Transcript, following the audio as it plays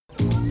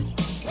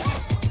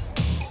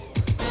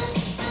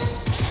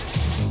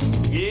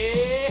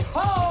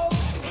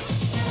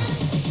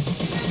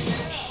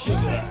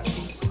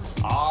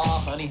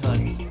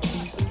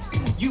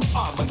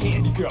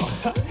girl,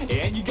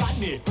 and you got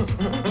me.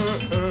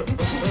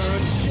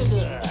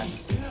 Sugar.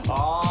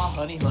 Aw,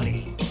 honey,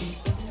 honey.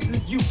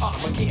 You are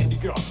my candy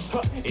girl,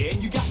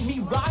 and you got me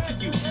rocking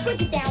you.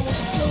 Break it down with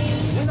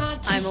me.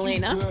 I'm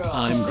Elena.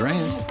 I'm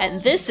Grant.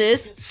 And this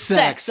is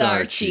Sex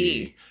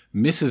Archie.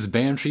 Mrs.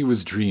 Bantry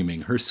was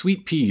dreaming. Her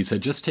sweet peas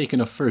had just taken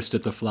a first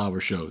at the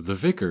flower show. The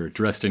vicar,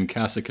 dressed in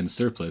cassock and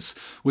surplice,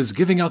 was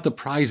giving out the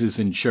prizes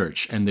in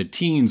church, and the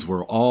teens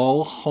were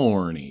all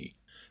horny.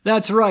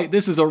 That's right,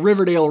 this is a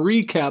Riverdale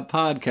recap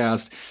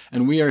podcast,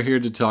 and we are here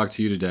to talk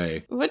to you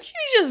today What'd you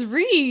just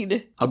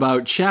read?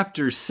 about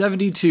Chapter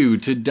 72,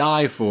 To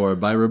Die For,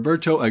 by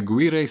Roberto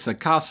Aguirre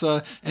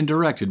Sacasa, and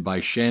directed by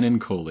Shannon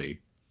Coley.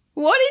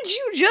 What did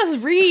you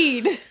just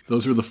read?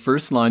 Those were the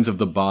first lines of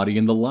The Body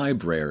in the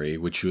Library,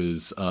 which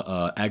was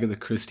Agatha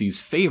Christie's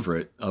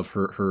favorite of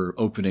her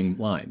opening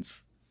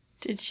lines.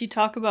 Did she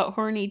talk about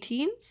horny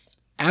teens?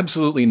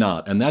 Absolutely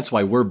not, and that's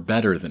why we're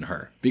better than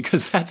her,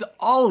 because that's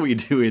all we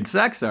do in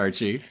Sex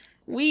Archie.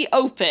 We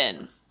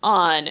open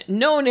on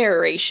no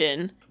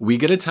narration. We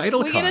get a title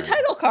card. We get a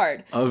title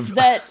card of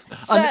that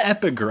an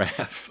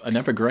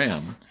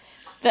epigram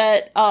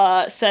that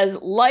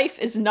says, "Life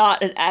is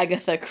not an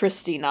Agatha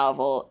Christie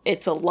novel.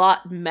 It's a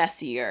lot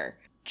messier."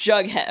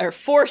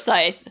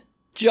 Forsyth,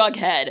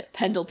 Jughead,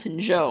 Pendleton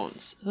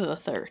Jones, the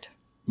third.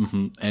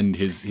 Mm-hmm. And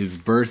his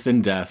birth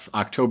and death,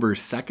 October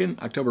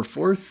 2nd, October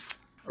 4th?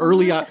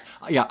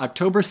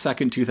 October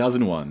 2nd,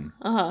 2001.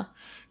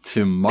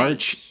 To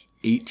March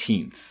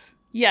 18th,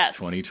 yes,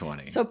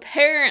 2020. So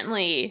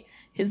apparently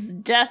his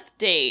death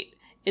date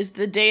is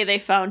the day they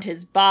found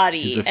his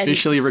body. His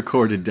officially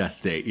recorded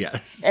death date,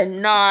 yes.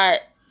 And not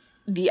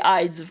the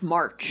Ides of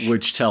March.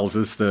 Which tells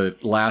us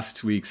that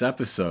last week's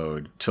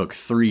episode took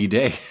 3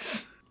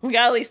 days. We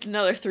got at least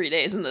another 3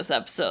 days in this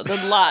episode.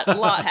 A lot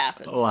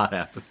happens. A lot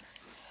happens.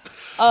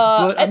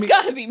 It's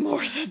got to be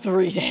more than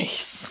 3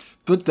 days.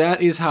 But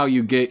that is how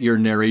you get your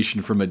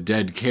narration from a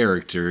dead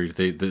character.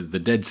 The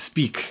dead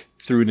speak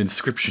through an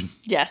inscription.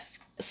 Yes.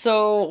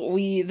 So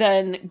we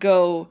then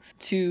go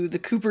to the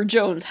Cooper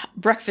Jones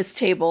breakfast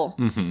table,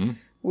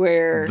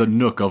 where the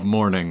nook of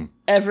mourning.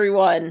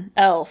 Everyone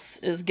else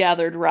is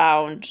gathered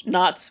round,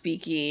 not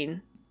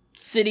speaking,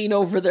 sitting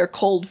over their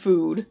cold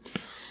food,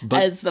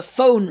 as the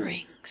phone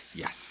rings.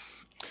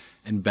 Yes.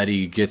 And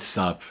Betty gets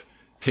up,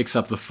 picks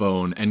up the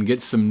phone, and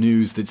gets some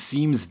news that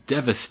seems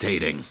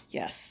devastating.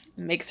 Yes.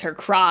 Makes her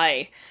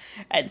cry.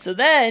 And so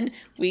then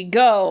we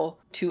go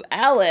to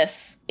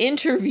Alice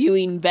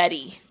interviewing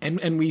Betty.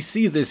 And we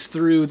see this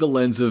through the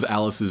lens of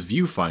Alice's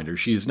viewfinder.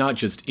 She's not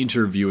just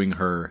interviewing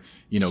her,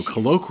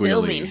 colloquially.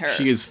 Filming her.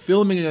 She is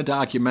filming a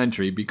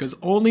documentary because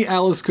only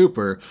Alice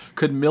Cooper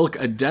could milk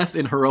a death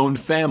in her own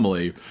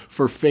family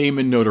for fame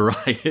and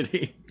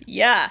notoriety.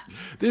 Yeah.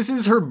 This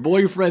is her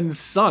boyfriend's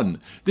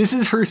son. This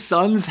is her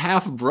son's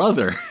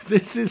half-brother.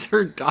 This is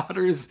her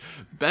daughter's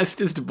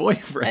bestest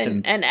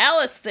boyfriend. And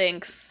Alice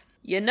thinks,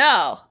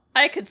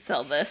 I could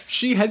sell this.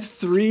 She has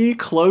 3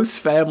 close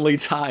family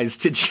ties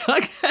to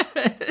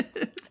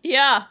Jughead.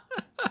 Yeah.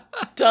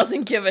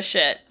 Doesn't give a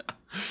shit.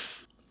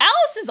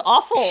 Alice is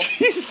awful.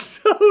 She's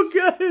so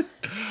good.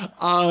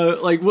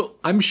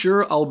 I'm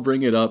sure I'll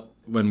bring it up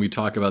when we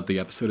talk about the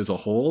episode as a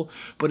whole,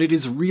 but it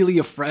is really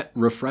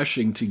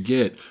refreshing to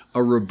get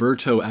a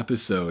Roberto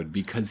episode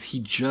because he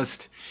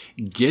just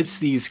gets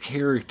these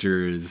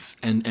characters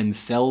and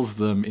sells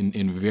them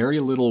in very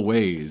little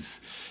ways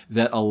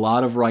that a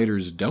lot of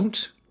writers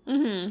don't.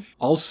 Mm-hmm.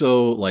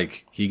 Also,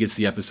 he gets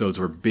the episodes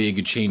where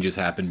big changes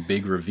happen,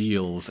 big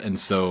reveals, and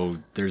so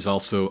there's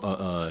also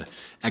a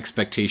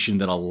expectation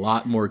that a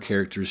lot more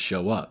characters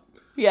show up.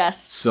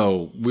 Yes.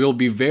 So we'll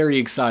be very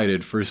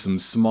excited for some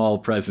small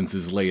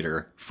presences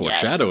later.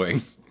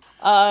 Foreshadowing.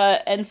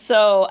 Yes. And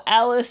so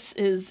Alice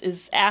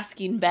is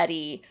asking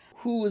Betty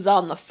who was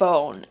on the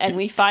phone, and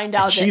we find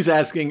out she's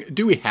asking,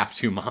 do we have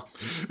to, Mom?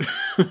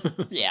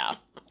 Yeah.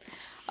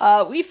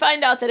 We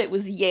find out that it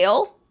was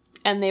Yale,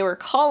 and they were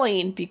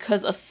calling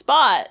because a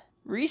spot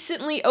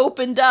recently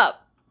opened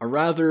up. A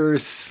rather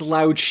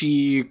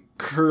slouchy,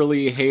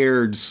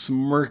 curly-haired,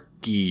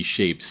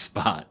 smirky-shaped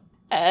spot.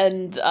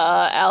 And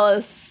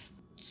Alice,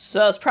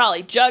 so it's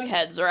probably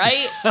Jughead's,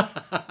 right?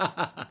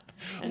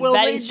 And well,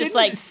 Betty's they just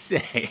didn't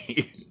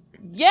say.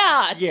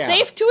 Yeah, it's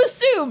safe to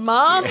assume,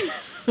 Mom.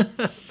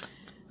 Yeah.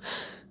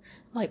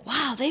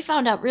 Wow, they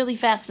found out really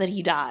fast that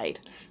he died.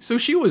 So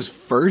she was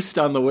first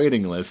on the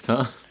waiting list,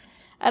 huh?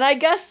 And I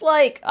guess,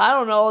 I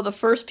don't know, the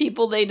first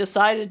people they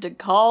decided to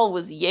call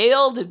was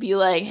Yale to be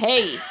like,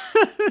 hey,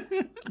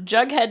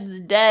 Jughead's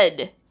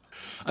dead.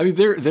 I mean,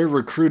 their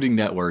recruiting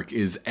network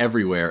is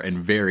everywhere and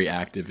very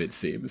active, it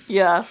seems.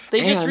 Yeah.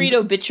 They just read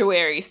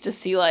obituaries to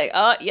see,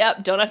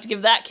 yep, don't have to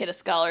give that kid a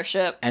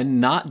scholarship. And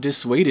not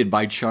dissuaded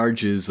by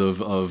charges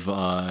of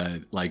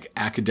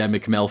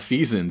academic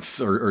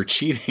malfeasance or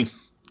cheating.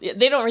 Yeah,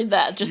 they don't read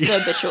that, just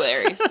the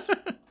obituaries.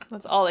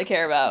 That's all they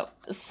care about.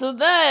 So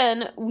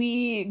then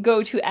we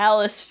go to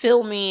Alice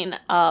filming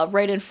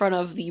right in front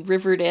of the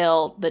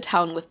Riverdale, the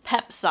town with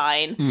pep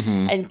sign.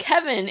 Mm-hmm. And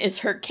Kevin is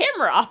her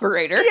camera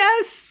operator.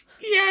 Yes!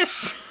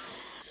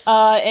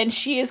 And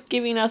she is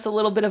giving us a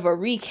little bit of a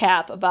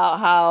recap about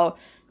how,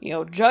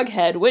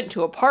 Jughead went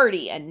to a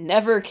party and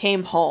never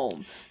came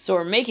home. So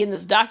we're making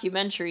this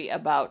documentary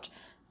about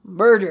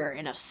murder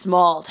in a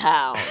small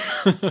town.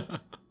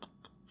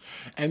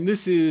 And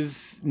this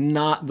is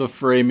not the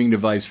framing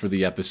device for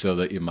the episode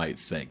that you might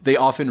think. They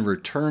often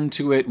return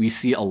to it. We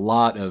see a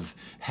lot of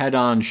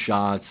head-on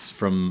shots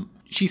from...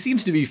 She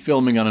seems to be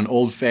filming on an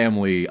old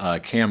family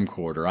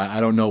camcorder. I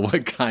don't know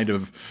what kind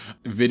of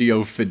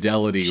video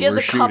fidelity we're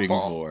shooting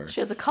for.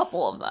 She has a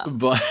couple of them.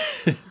 But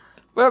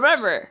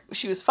remember,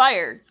 she was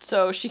fired,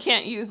 so she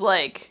can't use,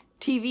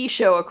 TV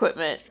show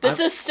equipment. This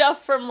is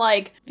stuff from,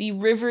 the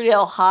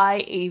Riverdale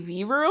High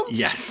AV room.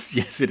 Yes,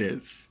 it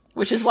is.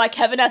 Which is why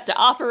Kevin has to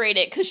operate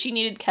it, because she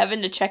needed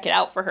Kevin to check it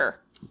out for her.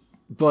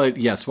 But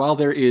yes, while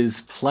there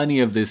is plenty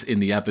of this in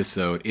the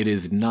episode, it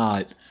is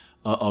not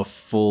a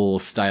full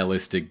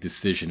stylistic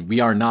decision. We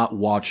are not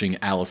watching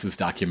Alice's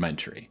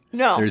documentary.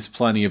 No. There's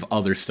plenty of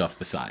other stuff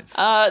besides.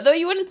 Though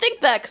you wouldn't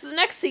think that, because the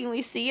next scene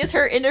we see is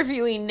her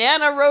interviewing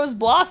Nana Rose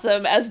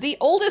Blossom as the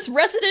oldest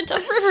resident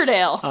of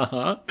Riverdale.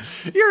 Uh-huh.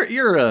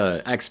 You're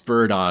a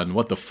expert on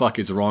what the fuck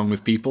is wrong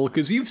with people,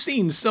 because you've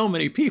seen so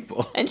many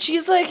people. And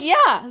she's like,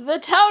 yeah, the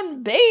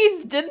town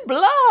bathed in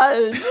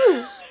blood.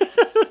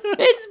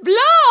 It's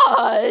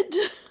blood.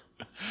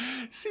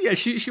 So yeah,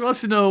 she wants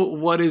to know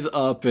what is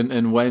up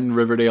and when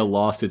Riverdale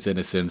lost its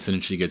innocence,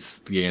 and she gets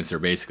the answer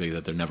basically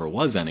that there never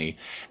was any.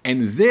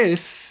 And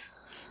this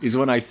is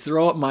when I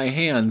throw up my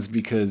hands,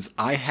 because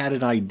I had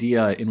an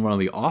idea in one of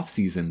the off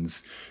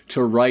seasons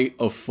to write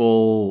a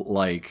full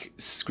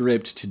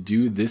script to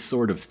do this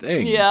sort of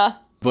thing. Yeah.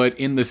 But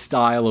in the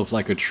style of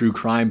a true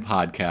crime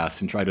podcast,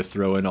 and try to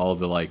throw in all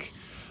the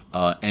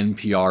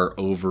NPR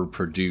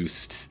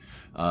overproduced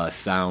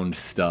sound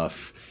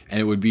stuff. And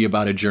it would be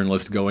about a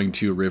journalist going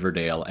to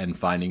Riverdale and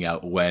finding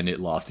out when it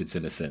lost its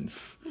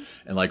innocence.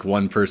 And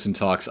one person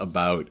talks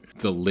about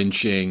the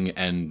lynching,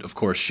 and of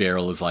course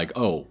Cheryl is like,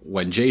 oh,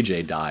 when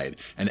JJ died.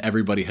 And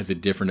everybody has a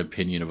different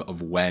opinion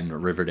of when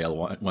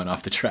Riverdale went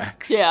off the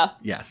tracks. Yeah.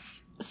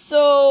 Yes.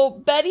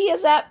 So Betty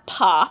is at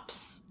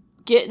Pop's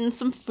getting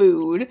some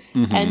food,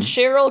 and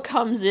Cheryl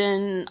comes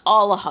in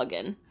all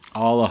a-hugging.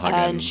 All a-hugging.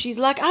 And she's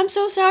like, I'm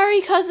so sorry,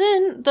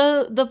 cousin.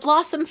 The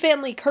Blossom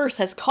family curse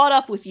has caught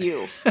up with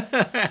you.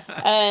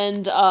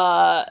 And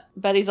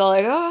Betty's all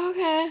like, oh,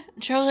 okay.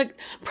 And Cheryl's like,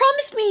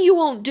 promise me you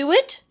won't do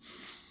it.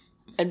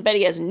 And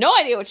Betty has no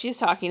idea what she's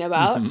talking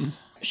about.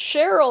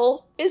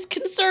 Cheryl is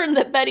concerned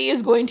that Betty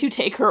is going to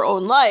take her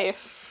own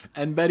life.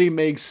 And Betty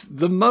makes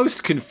the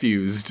most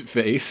confused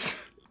face.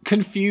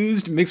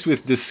 Confused mixed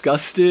with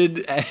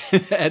disgusted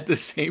at the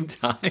same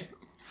time.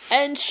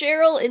 And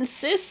Cheryl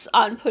insists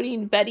on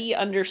putting Betty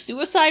under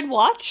suicide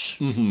watch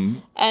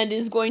and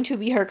is going to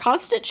be her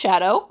constant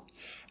shadow.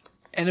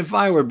 And if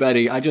I were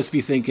Betty, I'd just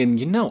be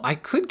thinking, I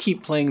could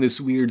keep playing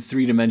this weird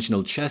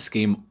three-dimensional chess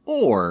game,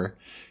 or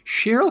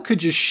Cheryl could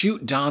just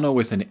shoot Donna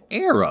with an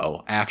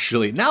arrow,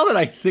 actually. Now that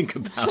I think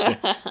about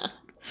it,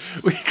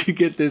 we could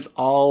get this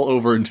all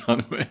over and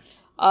done with.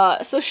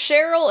 So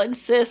Cheryl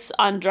insists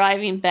on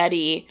driving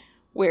Betty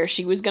where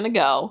she was going to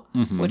go,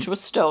 which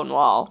was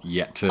Stonewall.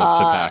 Yeah, to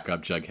pack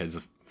up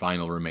Jughead's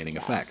final remaining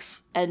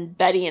effects. And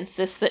Betty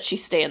insists that she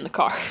stay in the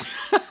car,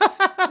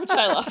 which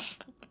I love.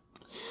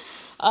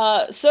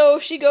 So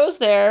she goes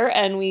there,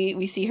 and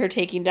we see her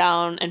taking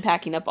down and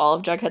packing up all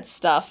of Jughead's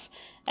stuff.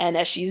 And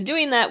as she's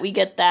doing that, we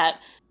get that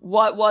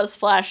what was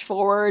flash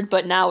forward,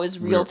 but now is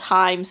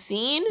real-time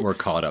scene. We're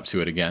caught up to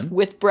it again.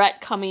 With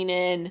Brett coming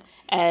in.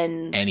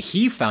 And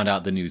he found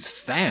out the news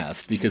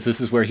fast, because this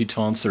is where he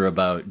taunts her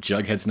about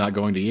Jughead's not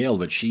going to Yale,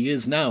 but she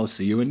is now.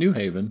 See you in New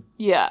Haven.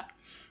 Yeah.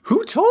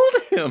 Who told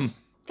him?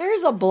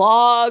 There's a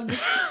blog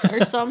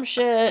or some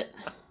shit.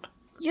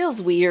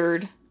 Yale's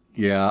weird.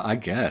 Yeah, I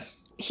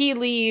guess. He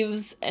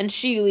leaves and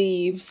she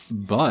leaves.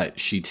 But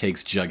she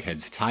takes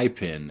Jughead's tie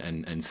pin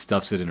and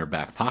stuffs it in her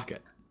back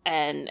pocket.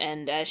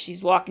 And as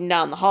she's walking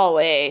down the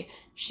hallway,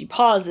 she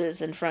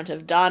pauses in front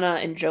of Donna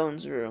and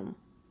Joan's room.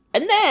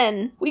 And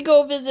then we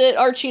go visit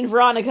Archie and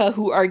Veronica,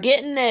 who are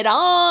getting it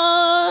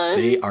on.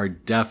 They are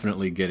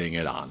definitely getting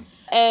it on.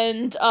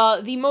 And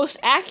the most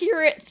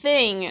accurate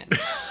thing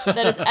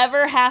that has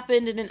ever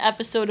happened in an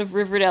episode of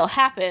Riverdale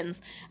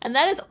happens, and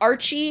that is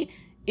Archie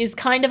is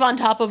kind of on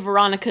top of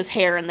Veronica's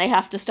hair, and they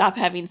have to stop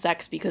having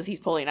sex because he's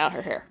pulling out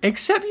her hair.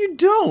 Except you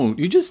don't.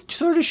 You just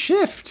sort of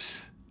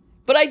shift.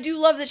 But I do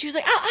love that she was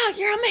like,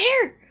 you're on my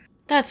hair.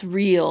 That's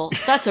real.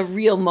 That's a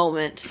real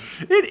moment.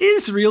 It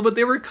is real, but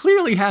they were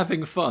clearly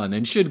having fun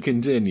and should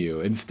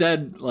continue.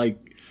 Instead,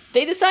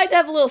 they decide to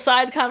have a little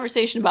side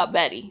conversation about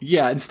Betty.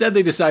 Yeah, instead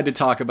they decide to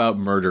talk about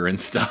murder and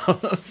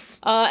stuff.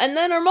 And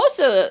then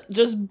Hermosa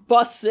just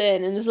busts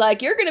in and is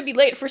like, you're going to be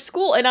late for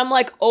school. And I'm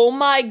like, oh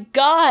my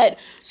God.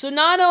 So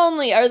not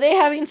only are they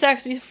having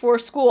sex before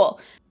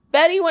school,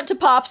 Betty went to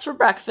Pop's for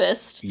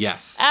breakfast.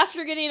 Yes.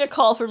 After getting a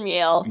call from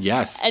Yale.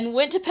 Yes. And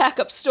went to pack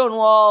up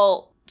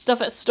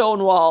stuff at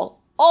Stonewall.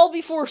 All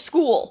before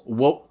school.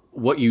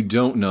 What you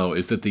don't know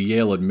is that the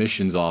Yale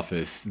admissions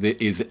office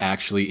is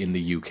actually in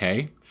the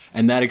UK,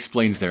 and that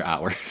explains their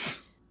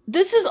hours.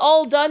 This is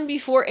all done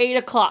before 8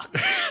 o'clock.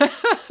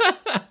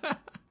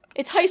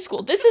 It's high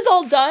school. This is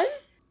all done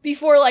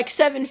before like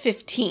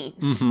 7:15.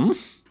 Mm-hmm.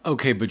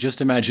 Okay, but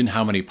just imagine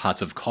how many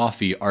pots of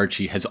coffee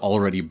Archie has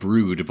already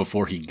brewed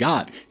before he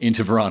got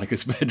into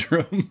Veronica's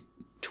bedroom.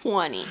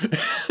 20.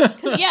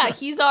 'Cause, yeah,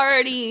 he's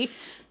already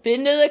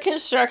been to the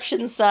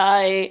construction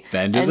site.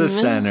 Been to the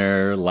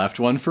center, left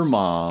one for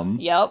Mom.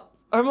 Yep.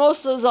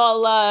 Hermosa's all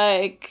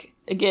like,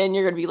 again,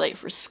 you're going to be late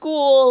for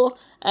school.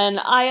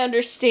 And I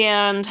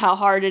understand how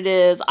hard it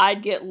is.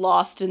 I'd get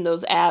lost in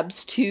those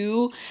abs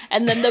too.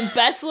 And then the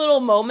best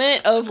little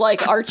moment of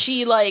like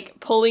Archie like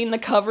pulling the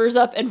covers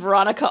up and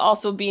Veronica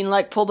also being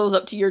like, pull those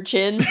up to your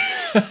chin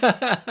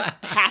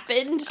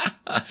happened.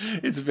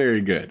 It's very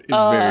good. It's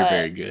very,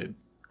 very good.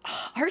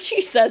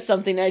 Archie says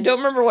something. I don't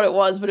remember what it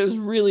was, but it was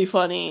really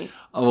funny.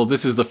 Oh, well,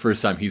 this is the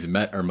first time he's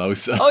met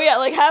Hermosa. Oh yeah,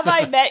 like, have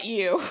I met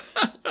you?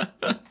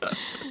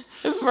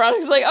 And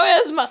Veronica's like, oh yeah,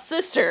 this is my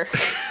sister.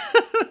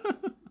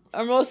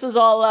 Hermosa's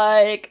all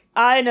like,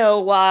 I know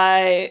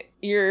why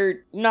you're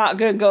not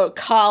gonna go to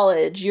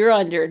college. You're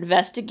under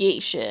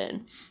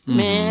investigation.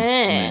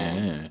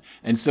 Man.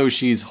 And so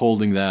she's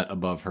holding that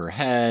above her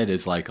head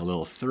as like a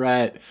little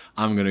threat.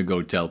 I'm gonna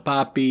go tell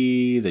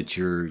Papi that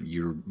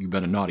you've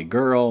been a naughty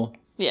girl.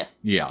 Yeah.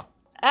 Yeah.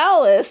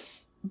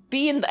 Alice,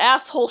 being the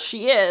asshole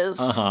she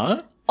is,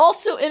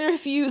 also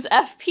interviews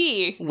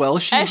FP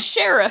as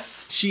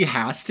sheriff. She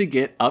has to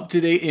get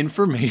up-to-date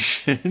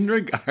information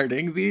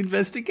regarding the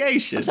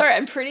investigation. I'm sorry,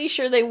 I'm pretty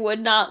sure they would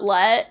not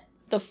let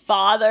the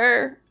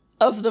father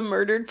of the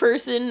murdered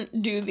person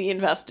do the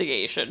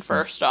investigation,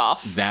 first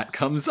off. That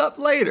comes up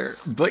later.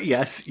 But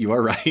yes, you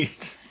are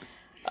right.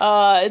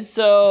 And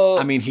so...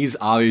 I mean, he's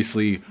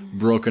obviously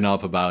broken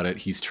up about it.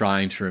 He's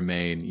trying to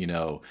remain,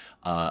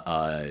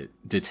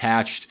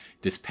 detached,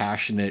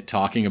 dispassionate,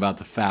 talking about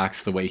the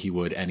facts the way he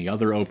would any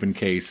other open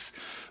case.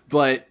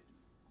 But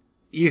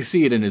you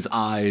see it in his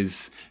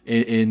eyes,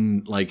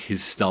 in like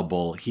his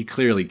stubble. He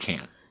clearly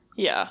can't.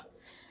 Yeah.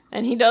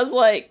 And he does,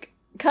 like,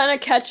 kind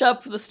of catch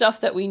up with the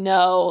stuff that we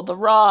know. The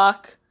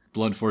Rock.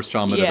 Blunt force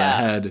trauma to the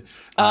head.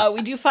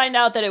 We do find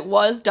out that it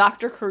was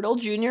Dr. Curdle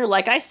Jr.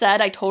 Like I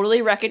said, I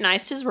totally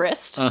recognized his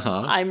wrist.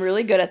 I'm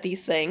really good at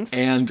these things.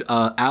 And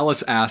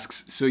Alice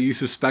asks, so you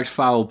suspect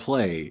foul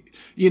play?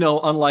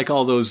 Unlike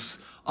all those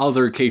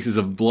other cases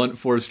of blunt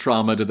force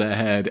trauma to the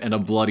head and a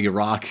bloody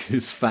rock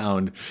is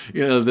found,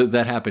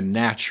 that happened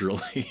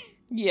naturally.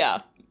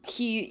 Yeah.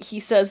 He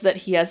says that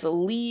he has a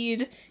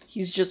lead.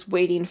 He's just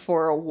waiting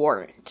for a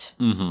warrant.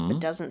 But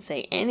doesn't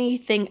say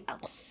anything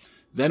else.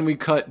 Then we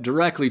cut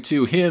directly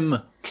to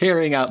him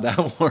carrying out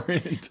that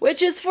warrant.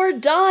 Which is for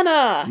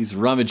Donna. He's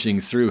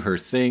rummaging through her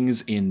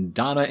things in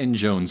Donna and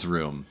Joan's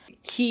room.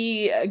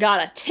 He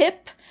got a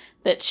tip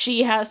that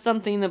she has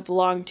something that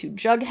belonged to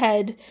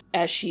Jughead,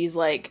 as she's,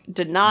 like,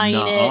 denying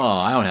it. Oh,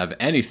 I don't have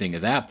anything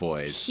of that,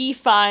 boys. He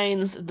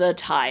finds the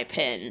tie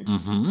pin.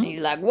 And he's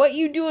like, what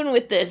you doing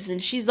with this?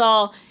 And she's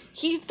all,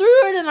 he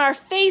threw it in our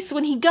face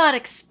when he got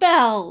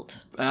expelled.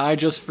 I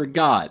just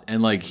forgot.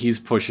 And, like, he's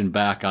pushing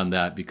back on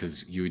that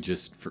because you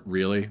just,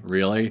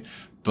 really?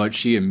 But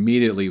she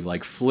immediately,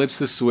 like, flips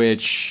the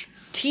switch.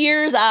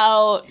 Tears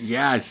out.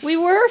 Yes. We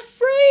were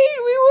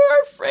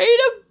afraid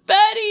of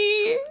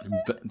Betty.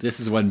 This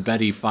is when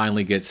Betty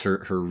finally gets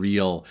her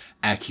real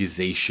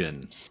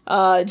accusation.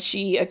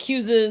 She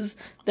accuses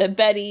that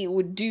Betty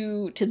would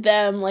do to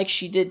them like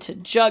she did to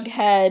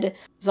Jughead.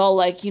 It's all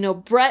like,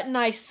 Brett and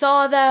I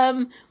saw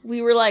them.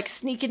 We were, like,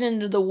 sneaking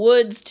into the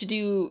woods to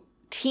do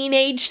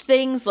teenage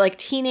things like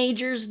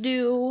teenagers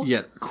do.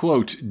 Yeah,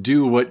 quote,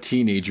 do what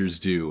teenagers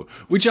do.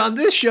 Which on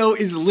this show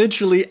is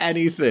literally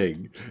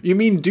anything. You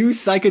mean do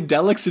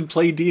psychedelics and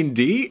play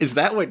D&D? Is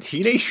that what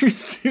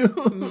teenagers do?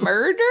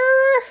 Murder?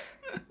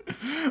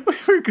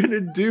 We're gonna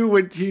do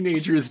what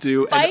teenagers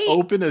do and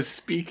open a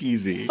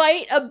speakeasy.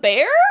 Fight a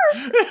bear?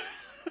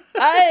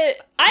 I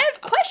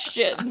have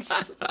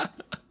questions.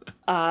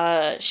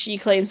 She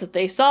claims that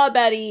they saw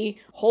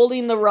Betty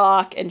holding the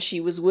rock and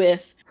she was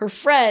with her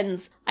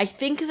friends. I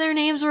think their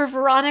names were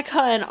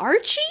Veronica and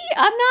Archie?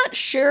 I'm not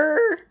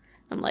sure.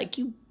 I'm like,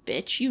 you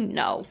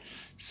bitch,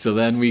 So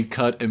then we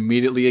cut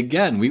immediately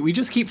again. We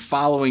just keep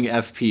following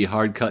FP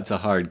hard cut to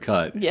hard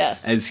cut.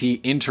 Yes. As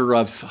he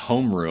interrupts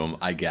homeroom,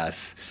 I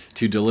guess,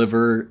 to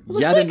deliver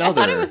yet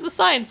another. I thought it was the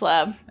science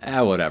lab.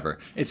 Whatever.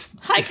 It's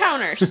high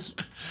counters.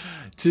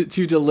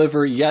 to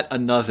deliver yet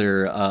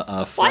another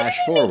flash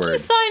forward. Why do you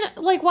sign?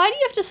 Like, why do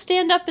you have to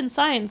stand up in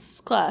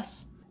science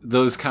class?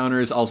 Those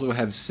counters also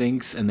have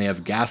sinks and they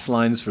have gas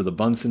lines for the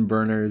Bunsen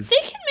burners. They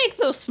can make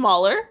those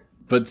smaller.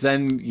 But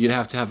then you'd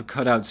have to have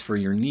cutouts for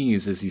your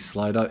knees as you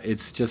slide up.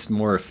 It's just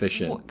more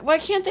efficient. Why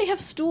can't they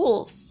have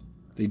stools?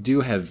 They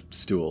do have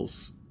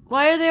stools.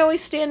 Why are they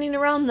always standing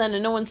around then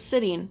and no one's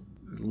sitting?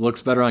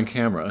 Looks better on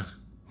camera.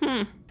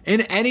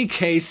 In any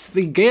case,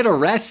 they get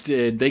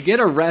arrested. They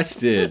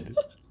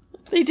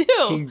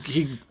do.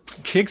 He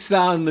kicks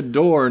down the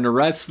door and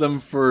arrests them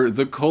for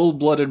the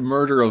cold-blooded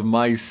murder of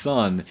my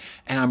son.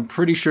 And I'm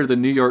pretty sure the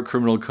New York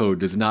Criminal Code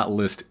does not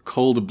list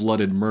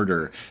cold-blooded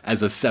murder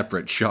as a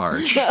separate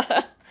charge.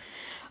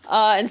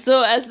 And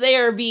so as they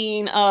are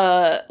being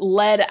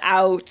led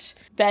out,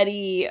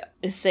 Betty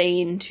is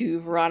saying to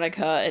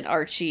Veronica and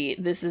Archie,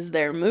 this is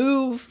their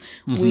move.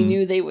 We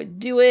knew they would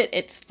do it.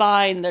 It's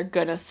fine. They're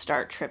gonna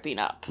start tripping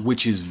up.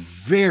 Which is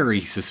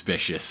very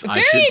suspicious.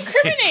 Very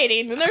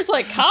incriminating. And there's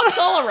like cops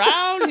all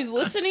around who's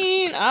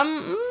listening.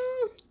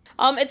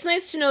 It's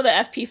nice to know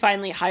that FP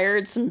finally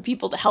hired some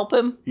people to help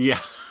him. Yeah.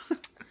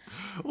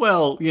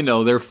 Well,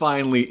 there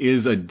finally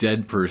is a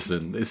dead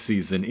person this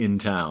season in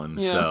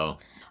town, so...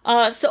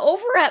 So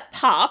over at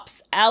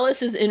Pops,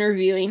 Alice is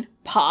interviewing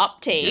Pop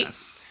Tate.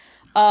 Yes.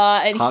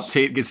 And Pop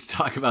Tate gets to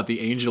talk about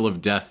the Angel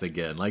of Death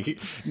again. Like,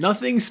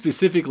 nothing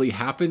specifically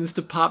happens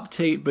to Pop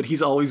Tate, but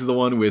he's always the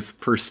one with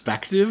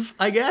perspective,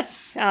 I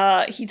guess.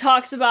 He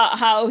talks about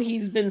how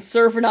he's been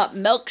serving up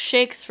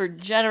milkshakes for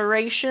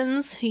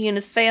generations, he and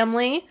his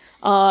family.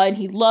 And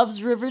he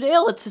loves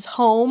Riverdale. It's his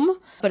home.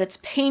 But it's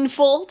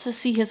painful to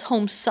see his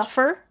home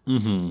suffer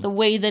the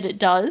way that it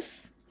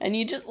does. And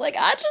you just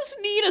I just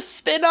need a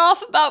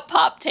spin-off about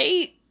Pop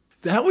Tate.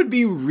 That would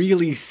be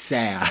really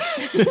sad.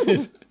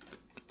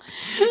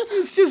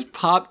 It's just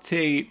Pop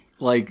Tate,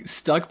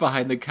 stuck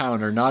behind the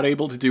counter, not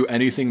able to do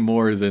anything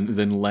more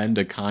than lend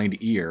a kind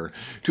ear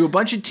to a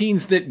bunch of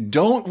teens that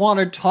don't want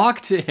to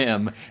talk to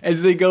him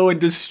as they go and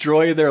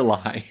destroy their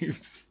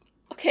lives.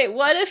 Okay,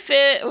 what if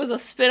it was a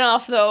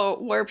spin-off, though,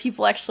 where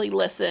people actually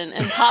listen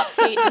and Pop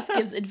Tate just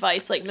gives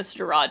advice like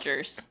Mr.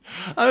 Rogers?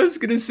 I was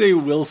going to say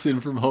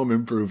Wilson from Home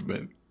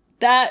Improvement.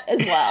 That as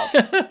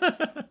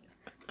well.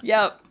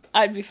 Yep,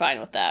 I'd be fine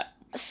with that.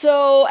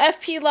 So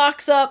FP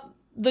locks up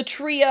the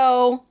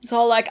trio. It's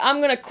all like, I'm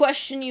going to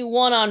question you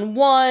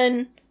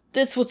one-on-one.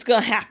 This what's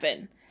going to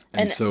happen.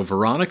 And so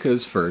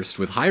Veronica's first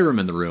with Hiram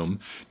in the room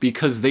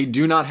because they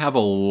do not have a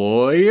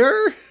lawyer?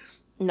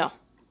 No.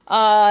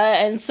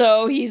 And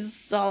so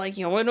he's all like,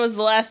 when was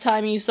the last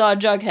time you saw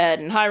Jughead?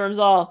 And Hiram's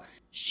all,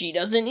 she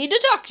doesn't need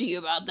to talk to you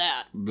about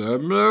that. Blah,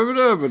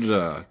 blah, blah,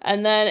 blah.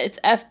 And then it's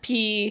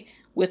FP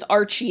with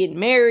Archie and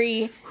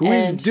Mary. Who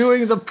is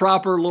doing the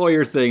proper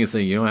lawyer thing and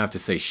saying, you don't have to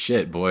say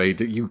shit, boy.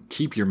 You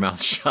keep your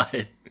mouth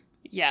shut.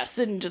 Yes,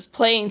 and just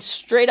playing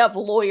straight up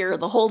lawyer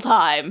the whole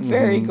time.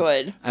 Very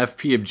good.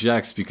 FP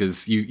objects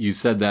because you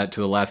said that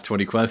to the last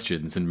 20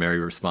 questions, and Mary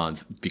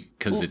responds,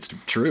 because it's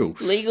true.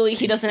 Legally,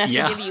 he doesn't have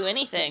to give you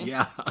anything.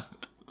 Yeah.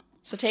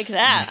 So take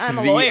that. I'm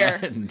a The lawyer.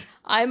 end.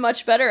 I'm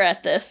much better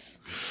at this.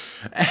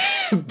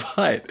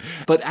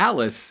 But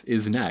Alice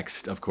is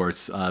next, of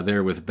course,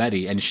 there with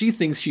Betty, and she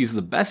thinks she's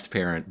the best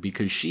parent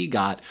because she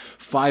got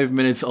 5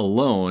 minutes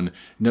alone,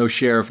 no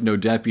sheriff, no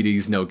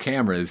deputies, no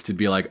cameras, to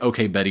be like,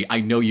 okay, Betty, I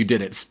know you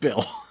did it,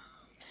 spill.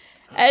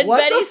 And What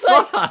Betty's the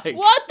like, fuck?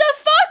 what the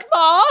fuck,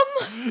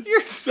 Mom?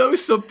 You're so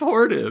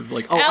supportive.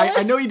 Like, I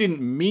Alice- know you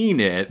didn't mean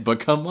it, but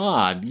come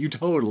on, you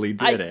totally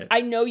did it. I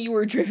know you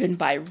were driven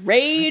by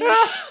rage.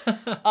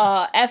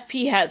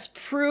 FP has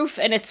proof,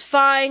 and it's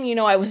fine.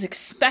 I was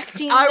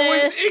expecting this.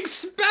 I was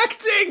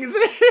expecting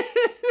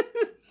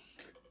this.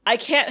 I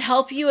can't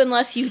help you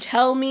unless you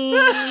tell me.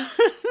 And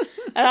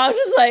I was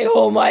just like,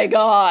 oh my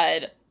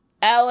god.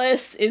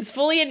 Alice is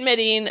fully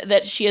admitting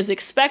that she has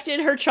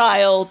expected her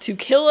child to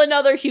kill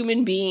another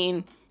human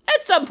being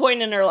at some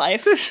point in her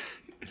life.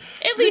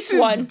 At least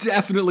one. This is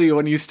definitely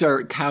when you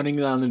start counting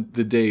down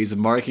the days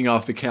and marking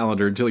off the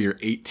calendar until your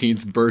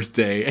 18th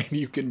birthday, and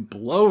you can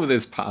blow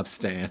this pop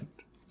stand.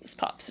 This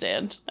pop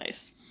stand.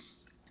 Nice.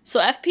 So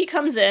FP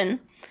comes in,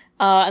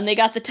 and they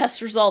got the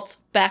test results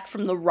back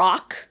from The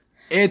Rock.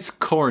 It's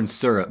corn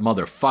syrup,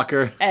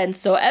 motherfucker. And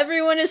so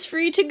everyone is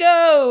free to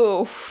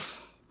go.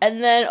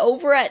 And then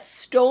over at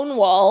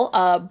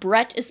Stonewall,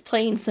 Brett is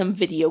playing some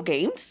video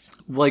games.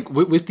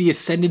 With the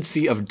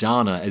ascendancy of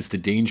Donna as the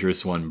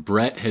dangerous one,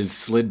 Brett has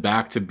slid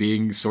back to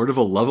being sort of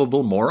a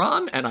lovable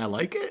moron, and I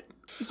like it.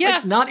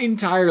 Yeah. Not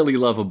entirely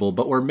lovable,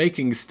 but we're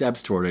making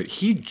steps toward it.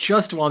 He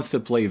just wants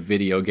to play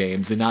video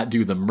games and not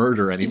do the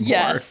murder anymore.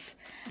 Yes.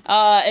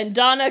 And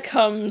Donna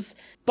comes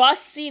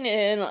busting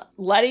in,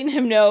 letting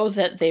him know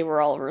that they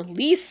were all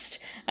released,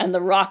 and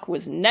The Rock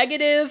was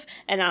negative,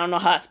 and I don't know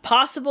how that's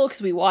possible,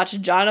 because we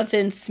watched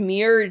Jonathan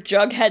smear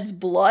Jughead's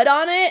blood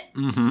on it.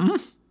 Mm-hmm.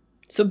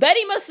 So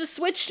Betty must have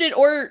switched it,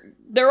 or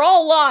they're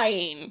all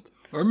lying.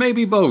 Or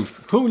maybe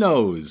both. Who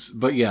knows?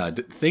 But yeah,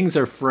 things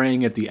are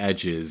fraying at the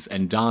edges,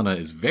 and Donna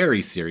is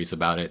very serious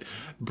about it.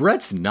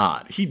 Brett's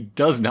not. He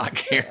does not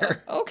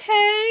care.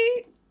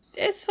 Okay,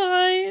 it's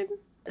fine.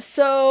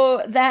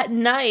 So that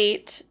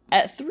night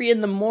at 3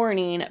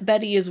 a.m,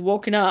 Betty is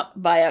woken up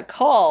by a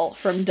call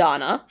from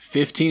Donna.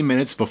 15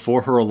 minutes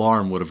before her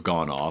alarm would have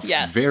gone off.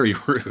 Yes. Very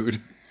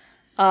rude.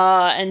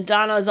 And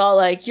Donna's all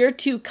like, you're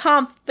too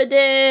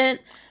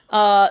confident.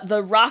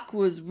 The Rock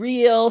was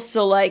real.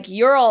 So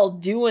you're all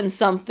doing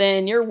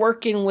something. You're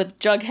working with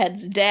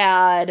Jughead's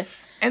dad.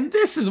 And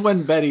this is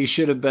when Betty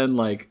should have been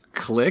like,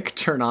 click,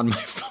 turn on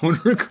my phone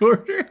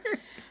recorder.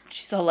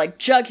 She's all like,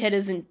 Jughead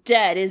isn't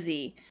dead, is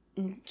he?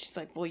 And she's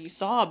like, well, you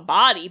saw a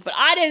body, but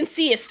I didn't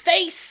see his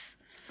face.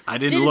 I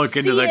didn't look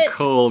into the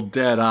cold,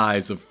 dead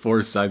eyes of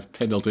Forsyth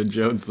Pendleton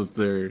Jones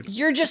III.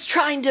 You're just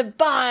trying to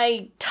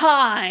buy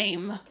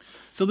time.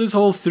 So this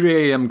whole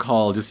 3 a.m.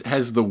 call just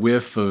has the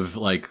whiff of,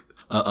 like,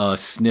 a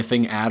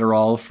sniffing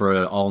Adderall for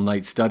an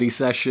all-night study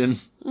session.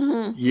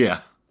 Mm-hmm.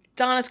 Yeah.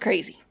 Donna's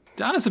crazy.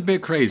 Donna's a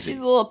bit crazy.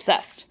 She's a little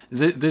obsessed.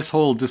 This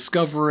whole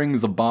discovering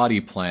the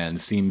body plan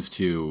seems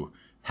to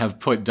have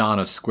put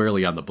Donna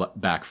squarely on the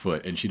back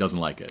foot, and she doesn't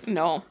like it.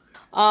 No.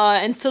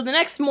 And so the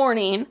next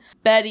morning,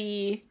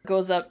 Betty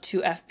goes up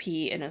to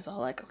FP and is all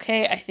like,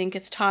 okay, I think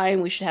it's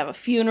time. We should have a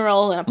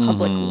funeral and a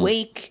public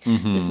wake.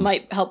 This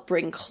might help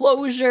bring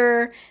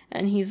closure.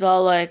 And he's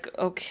all like,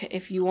 okay,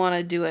 if you want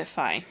to do it,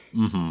 fine.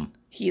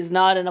 He's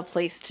not in a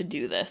place to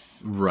do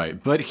this.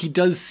 Right. But he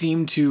does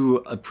seem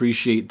to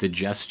appreciate the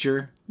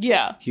gesture.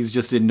 Yeah. He's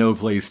just in no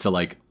place to,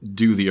 like,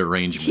 do the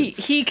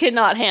arrangements. He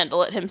cannot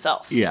handle it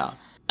himself. Yeah.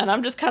 And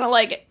I'm just kind of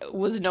like,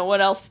 was no one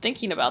else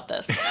thinking about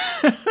this?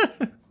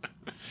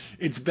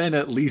 It's been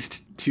at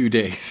least 2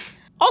 days.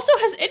 Also,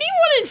 has anyone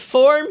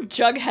informed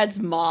Jughead's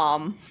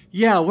mom?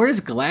 Yeah, where's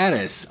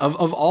Gladys? Of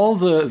all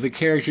the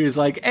characters,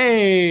 like,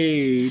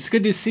 hey, it's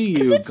good to see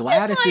you.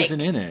 Gladys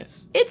isn't in it.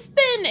 It's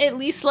been at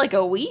least like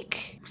a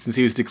week. Since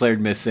he was declared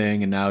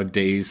missing, and now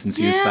days since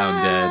he was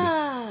found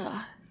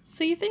dead.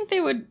 So you think they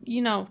would,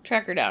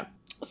 track her down.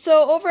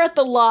 So over at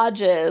the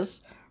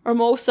lodges,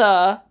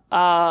 Hermosa,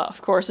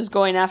 of course, is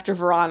going after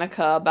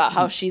Veronica about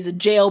how she's a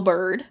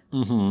jailbird.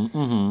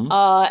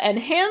 And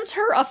hands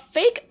her a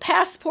fake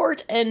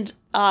passport and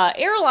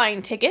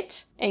airline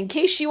ticket in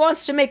case she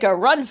wants to make a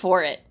run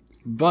for it.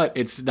 But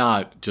it's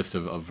not just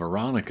of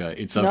Veronica.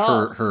 It's of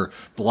her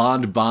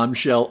blonde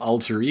bombshell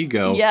alter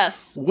ego.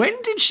 Yes.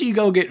 When did she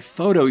go get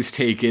photos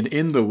taken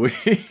in the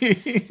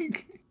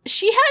wig?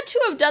 She had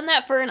to have done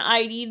that for an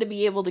ID to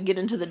be able to get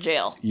into the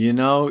jail.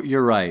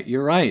 You're right.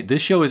 You're right.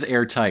 This show is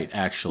airtight,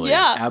 actually.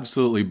 Yeah.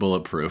 Absolutely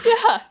bulletproof.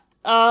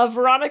 Yeah.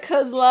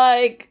 Veronica's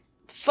like,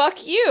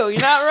 fuck you. You're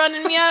not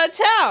running me out of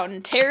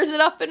town. Tears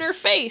it up in her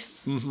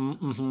face.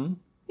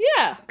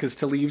 Yeah. Because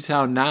to leave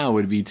town now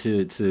would be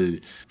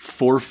to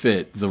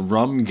forfeit the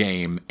rum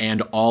game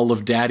and all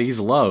of Daddy's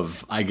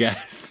love, I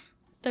guess.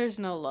 There's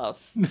no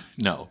love.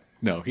 No,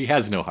 he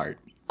has no heart.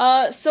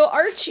 So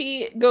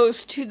Archie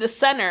goes to the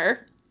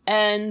center,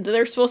 and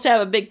they're supposed to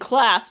have a big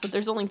class, but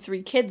there's only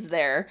 3 kids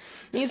there.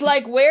 And he's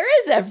like, where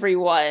is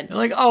everyone? They're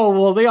like, oh,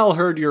 well, they all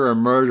heard you're a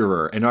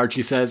murderer. And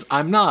Archie says,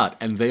 I'm not.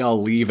 And they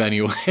all leave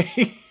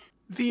anyway.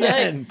 The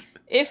end.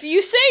 If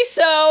you say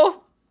so.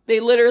 They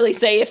literally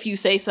say, if you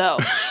say so.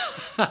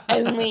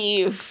 And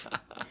leave.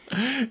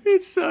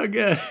 It's so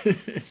good.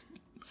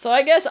 So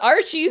I guess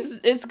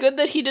it's good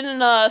that he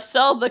didn't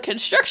sell the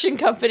construction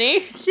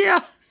company.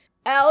 Yeah.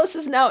 Alice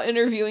is now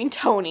interviewing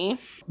Tony.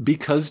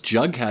 Because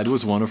Jughead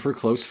was one of her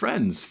close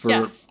friends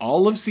for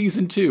all of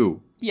season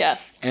 2.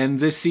 Yes. And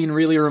this scene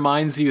really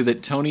reminds you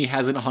that Tony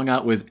hasn't hung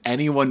out with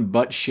anyone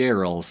but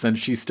Cheryl since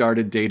she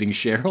started dating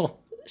Cheryl.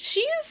 She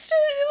used to,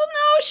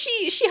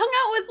 she hung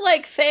out with,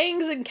 like,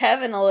 Fangs and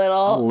Kevin a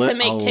little to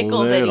make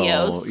tickle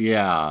videos.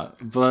 Yeah,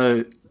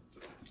 but,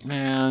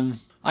 man,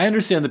 I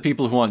understand the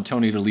people who want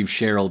Tony to leave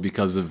Cheryl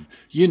because of,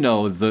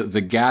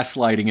 the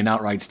gaslighting and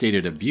outright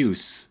stated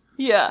abuse.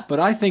 Yeah.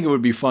 But I think it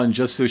would be fun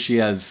just so she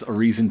has a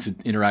reason to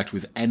interact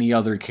with any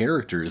other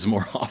characters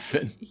more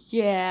often.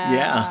 Yeah.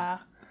 Yeah.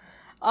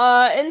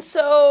 And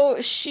so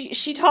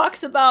she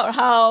talks about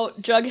how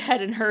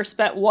Jughead and her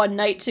spent one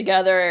night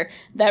together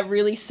that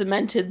really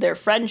cemented their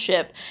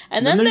friendship.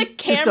 And then the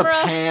camera... just a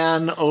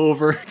pan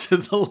over to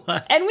the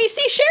left. And we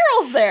see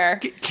Cheryl's there.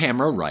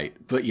 Camera right,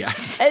 but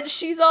yes. And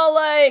she's all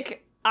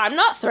like, I'm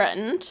not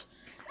threatened.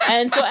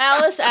 And so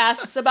Alice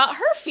asks about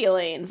her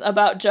feelings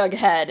about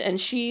Jughead. And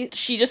she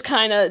just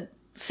kind of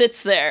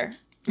sits there.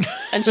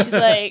 And she's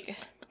like,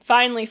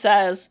 finally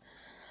says...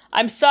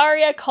 I'm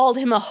sorry I called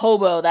him a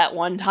hobo that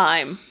one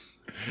time.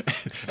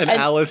 And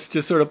Alice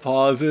just sort of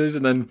pauses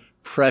and then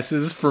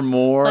presses for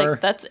more.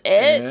 Like, that's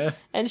it? Yeah.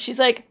 And she's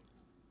like,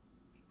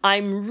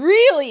 I'm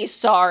really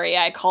sorry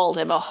I called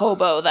him a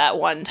hobo that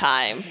one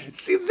time.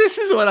 See, this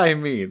is what I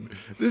mean.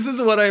 This is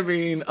what I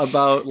mean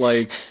about,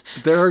 like,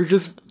 there are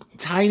just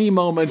tiny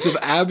moments of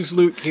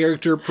absolute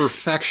character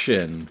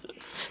perfection.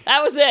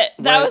 That was it.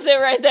 That was it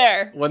right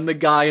there. When the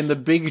guy in the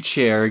big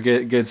chair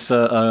gets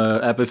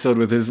a episode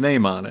with his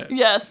name on it.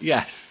 Yes.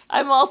 Yes.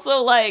 I'm also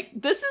like,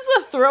 this is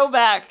a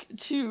throwback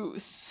to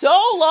so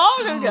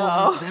long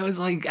ago. That was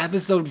like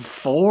episode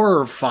 4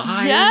 or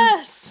 5.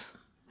 Yes.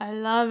 I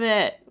love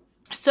it.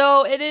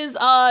 So it is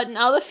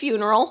now the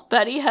funeral.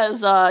 Betty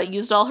has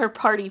used all her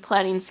party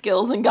planning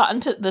skills and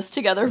gotten this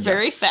together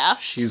very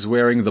fast. She's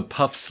wearing the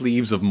puff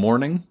sleeves of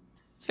mourning.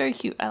 It's very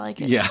cute. I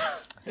like it. Yeah.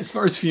 As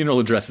far as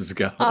funeral dresses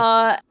go.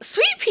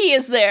 Sweet Pea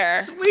is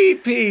there.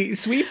 Sweet Pea.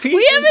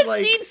 We haven't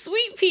seen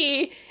Sweet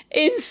Pea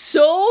in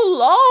so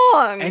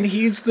long. And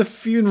he's the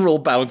funeral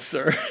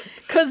bouncer.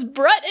 Because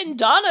Brett and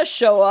Donna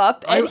show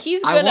up, and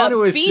he's gonna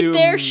beat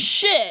their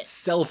shit.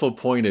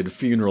 Self-appointed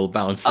funeral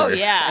bouncer. Oh,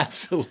 yeah.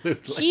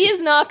 Absolutely. He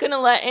is not gonna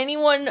let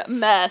anyone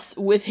mess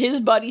with his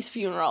buddy's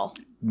funeral.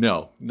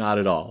 No, not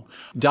at all.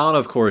 Donna,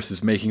 of course,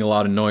 is making a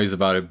lot of noise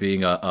about it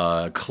being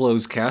a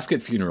closed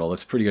casket funeral.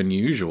 That's pretty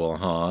unusual,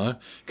 huh?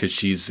 Because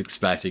she's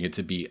expecting it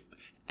to be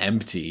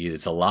empty.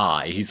 It's a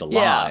lie. He's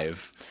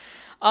alive.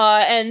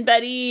 And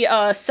Betty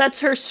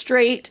sets her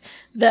straight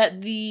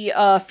that the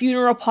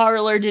funeral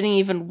parlor didn't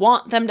even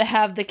want them to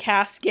have the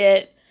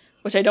casket,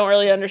 which I don't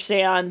really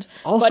understand.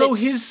 Also,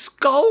 his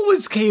skull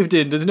was caved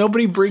in. Does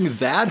nobody bring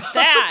that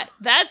up?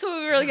 That's what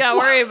we really gotta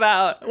worry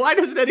about. Why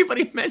doesn't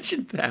anybody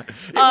mention that?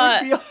 It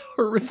would be a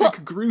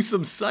horrific,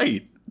 gruesome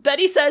sight.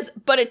 Betty says,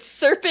 but it's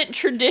serpent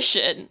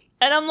tradition.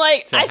 And I'm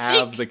like, I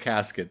think the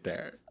casket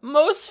there.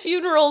 most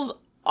funerals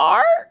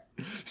are?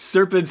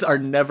 Serpents are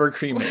never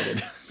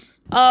cremated.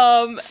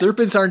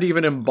 Serpents aren't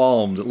even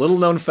embalmed. Little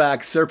known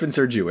fact, serpents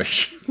are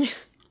Jewish.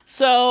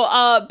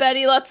 So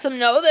Betty lets them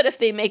know that if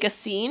they make a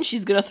scene,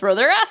 she's gonna throw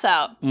their ass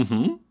out.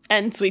 Mm-hmm.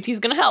 And Sweet Pea's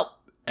gonna help.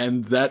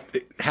 And that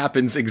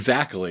happens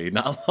exactly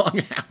not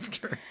long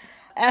after.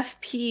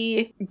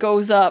 FP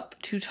goes up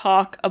to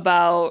talk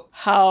about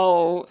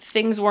how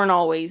things weren't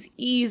always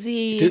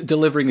easy.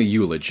 Delivering a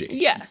eulogy.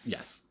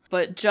 Yes.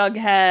 But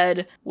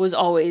Jughead was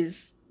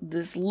always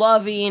this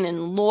loving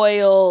and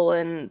loyal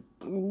and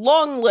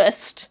long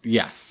list.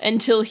 Yes.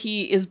 Until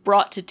he is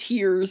brought to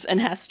tears and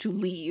has to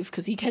leave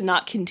because he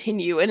cannot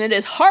continue. And it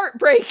is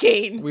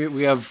heartbreaking.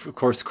 We have, of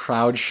course,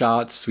 crowd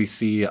shots. We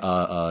see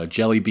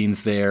Jelly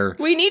Beans there.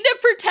 We need to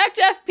protect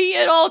FP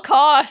at all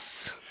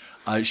costs.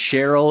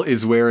 Cheryl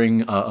is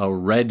wearing a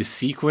red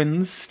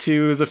sequins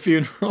to the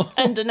funeral.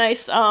 And a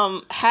nice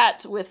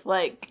hat with,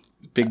 like...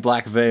 big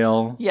black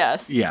veil.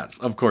 Yes. Yes,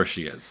 of course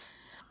she is.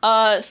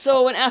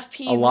 So when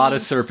FP A lot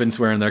of serpents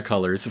wearing their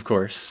colors, of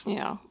course.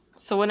 Yeah.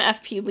 So when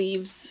FP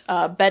leaves,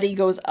 Betty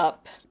goes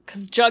up.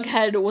 Because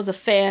Jughead was a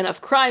fan of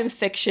crime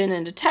fiction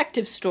and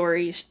detective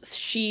stories,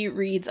 she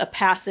reads a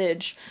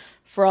passage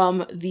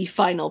from The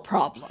Final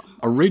Problem.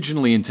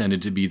 Originally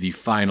intended to be the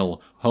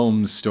final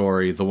Holmes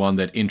story, the one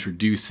that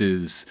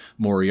introduces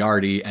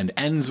Moriarty and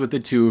ends with the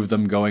two of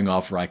them going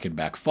off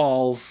Reichenbach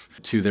Falls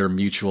to their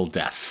mutual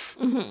deaths.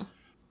 Mm-hmm.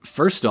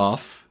 First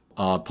off,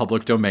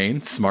 public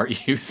domain,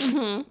 smart use.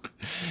 Mm-hmm.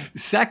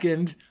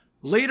 Second,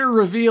 later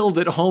revealed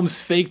that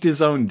Holmes faked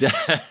his own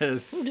death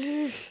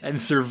and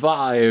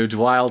survived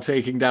while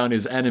taking down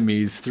his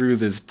enemies through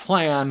this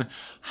plan.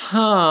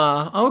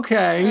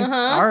 Okay,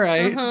 all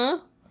right.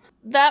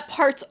 That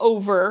part's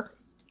over.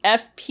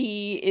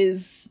 FP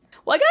is...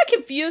 Well, I got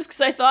confused because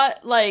I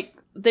thought, like,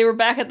 they were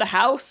back at the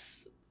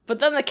house, but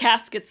then the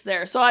casket's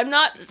there, so I'm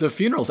not... The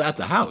funeral's at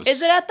the house.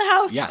 Is it at the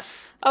house?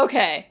 Yes.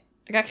 Okay.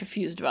 I got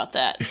confused about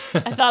that.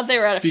 I thought they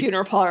were at a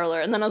funeral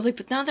parlor, and then I was like,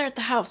 but now they're at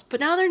the house. But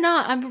now they're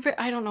not.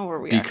 I don't know where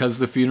we are. Because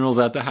the funeral's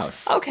at the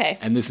house. Okay.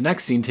 And this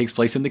next scene takes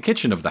place in the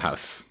kitchen of the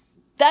house.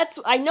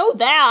 I know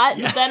that,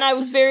 but then I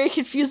was very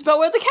confused about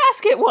where the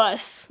casket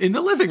was. In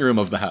the living room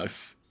of the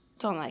house.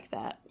 Don't like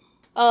that.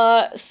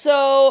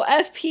 So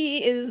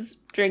FP is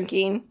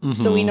drinking,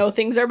 so we know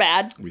things are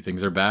bad.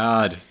 Things are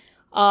bad.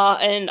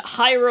 And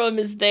Hiram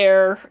is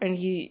there, and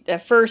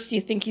at first you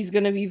think he's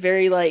gonna be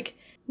very, like,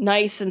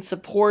 nice and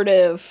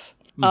supportive.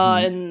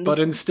 But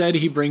instead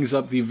he brings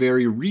up the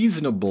very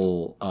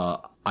reasonable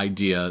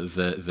idea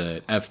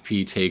that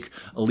FP take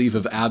a leave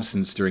of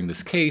absence during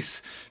this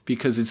case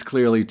because it's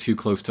clearly too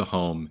close to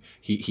home.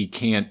 He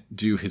can't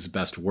do his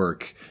best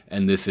work,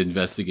 and this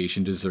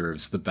investigation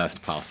deserves the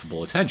best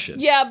possible attention.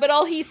 Yeah, but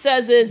all he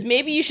says is,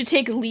 maybe you should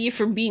take a leave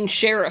from being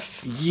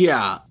sheriff.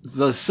 Yeah,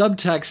 the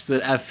subtext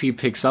that FP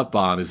picks up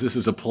on is this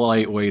is a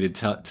polite way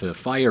to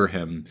fire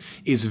him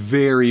is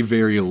very,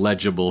 very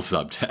legible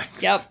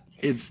subtext. Yep.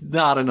 It's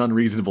not an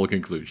unreasonable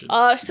conclusion.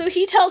 So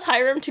he tells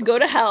Hiram to go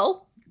to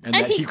hell, and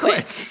he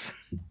quits.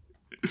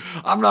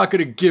 I'm not going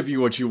to give you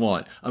what you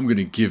want. I'm going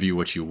to give you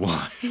what you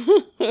want.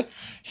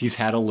 He's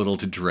had a little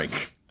to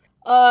drink.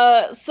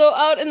 So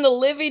out in the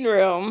living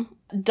room,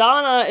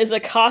 Donna is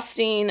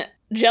accosting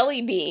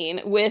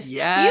Jellybean with,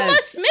 yes. You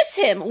must miss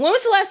him. When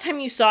was the last time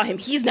you saw him?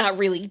 He's not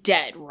really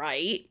dead,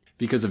 right?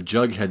 Because if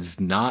Jughead's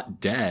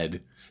not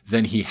dead,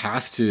 then he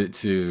has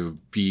to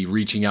be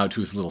reaching out to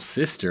his little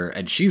sister,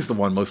 and she's the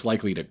one most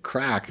likely to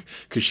crack,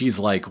 because she's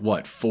like,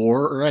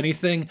 4 or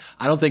anything?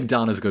 I don't think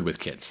Donna's good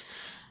with kids.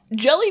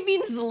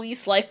 Jellybean's the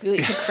least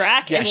likely to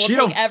crack and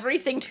will take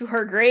everything to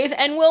her grave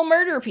and will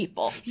murder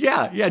people.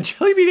 Yeah,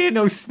 Jellybean ain't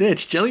no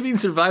snitch. Jellybean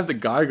survived the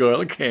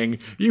Gargoyle King.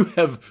 You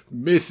have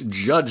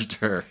misjudged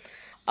her.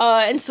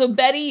 And so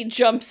Betty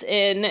jumps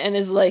in and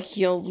is like,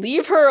 you'll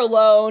leave her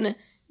alone,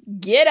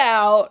 get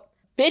out,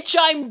 bitch,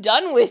 I'm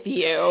done with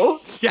you.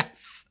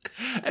 Yes.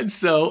 And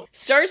so...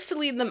 starts to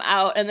lead them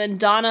out, and then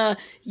Donna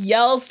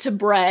yells to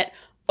Brett,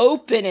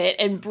 open it,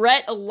 and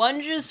Brett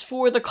lunges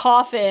for the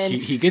coffin.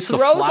 He gets the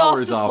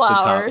flowers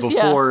off the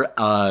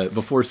top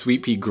before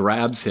Sweet Pea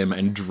grabs him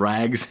and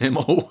drags him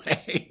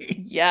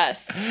away.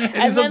 Yes.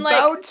 And he's then,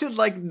 about to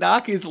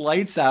knock his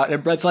lights out,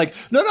 and Brett's like,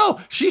 no,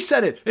 she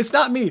said it. It's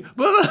not me.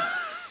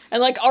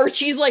 And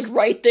Archie's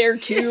right there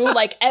too.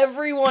 Yeah.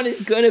 Everyone is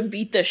gonna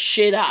beat the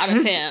shit out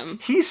of him.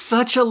 He's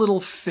such a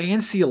little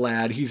fancy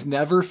lad. He's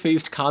never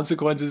faced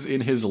consequences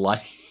in his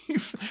life.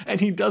 And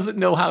he doesn't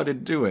know how to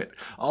do it.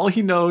 All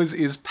he knows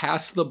is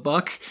pass the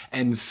buck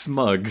and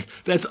smug.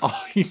 That's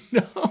all he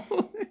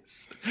knows.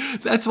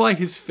 That's why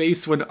his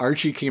face when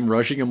Archie came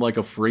rushing him like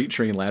a freight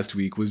train last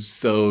week was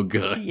so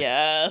good.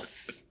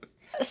 Yes.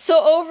 So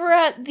over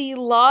at the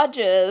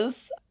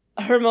lodges,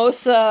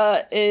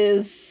 Hermosa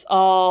is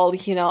all,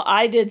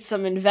 I did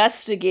some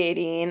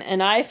investigating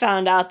and I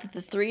found out that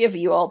the three of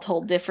you all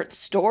told different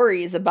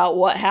stories about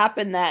what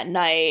happened that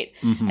night.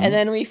 Mm-hmm. And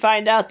then we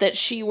find out that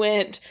she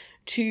went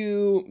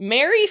to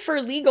Mary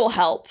for legal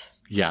help.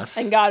 Yes.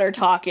 And got her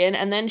talking.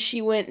 And then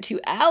she went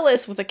to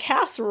Alice with a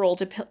casserole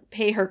to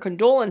pay her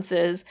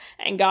condolences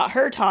and got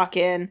her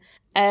talking.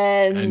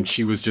 And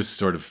she was just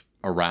sort of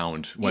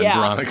around when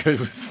Veronica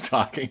was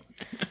talking.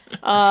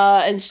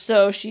 And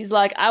so she's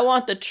like, I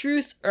want the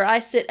truth or I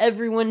sit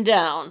everyone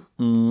down.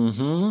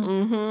 Mm-hmm.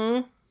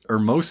 Mm-hmm.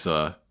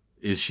 Hermosa,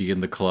 is she in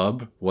the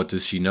club? What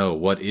does she know?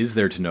 What is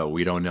there to know?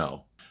 We don't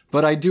know.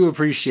 But I do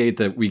appreciate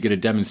that we get a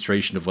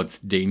demonstration of what's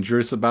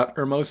dangerous about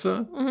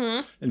Hermosa.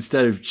 Mm-hmm.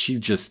 Instead of she's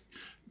just,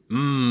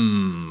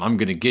 I'm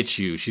gonna get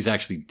you. She's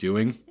actually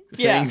doing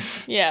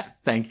things. Yeah.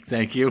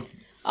 Thank you.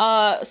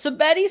 So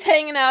Betty's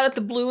hanging out at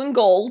the Blue and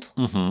Gold.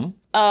 Mm-hmm.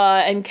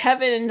 And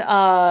Kevin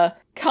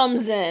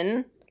comes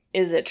in.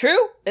 Is it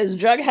true? Is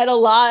Jughead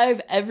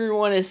alive?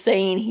 Everyone is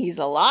saying he's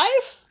alive.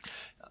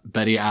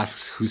 Betty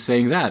asks who's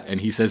saying that, and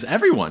he says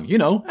everyone.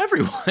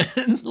 Everyone.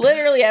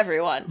 Literally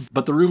everyone.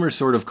 But the rumor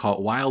sort of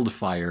caught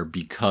wildfire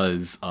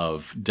because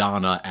of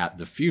Donna at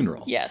the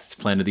funeral. Yes.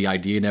 It's planted the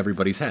idea in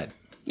everybody's head.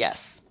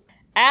 Yes.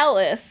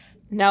 Alice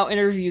now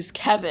interviews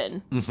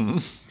Kevin. Mm-hmm.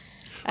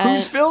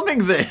 Who's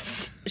filming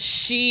this?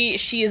 She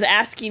is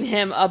asking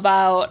him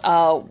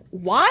about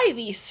why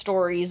these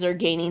stories are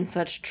gaining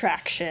such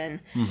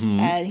traction. Mm-hmm.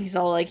 And he's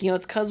all like,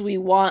 it's because we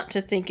want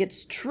to think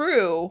it's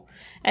true.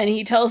 And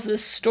he tells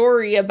this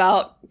story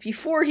about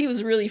before he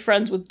was really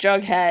friends with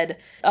Jughead.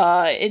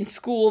 In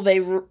school, they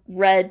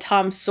read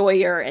Tom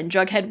Sawyer, and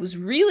Jughead was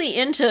really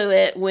into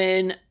it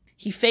when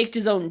he faked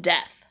his own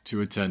death.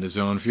 To attend his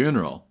own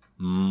funeral.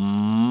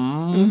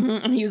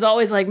 Mm-hmm. And he was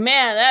always like,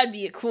 man, that'd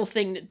be a cool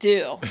thing to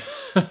do.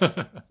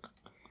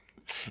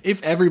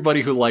 If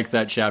everybody who liked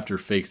that chapter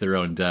faked their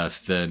own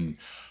death, then,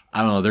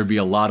 I don't know, there'd be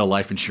a lot of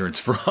life insurance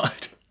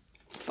fraud.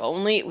 If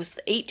only it was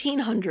the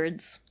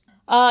 1800s.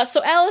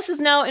 So Alice is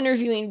now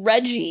interviewing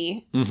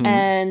Reggie, mm-hmm.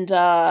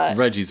 and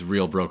Reggie's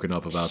real broken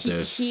up about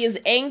this. He is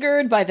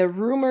angered by the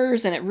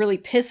rumors, and it really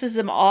pisses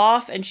him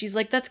off, and she's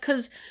like, that's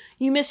because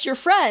you miss your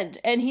friend.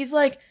 And he's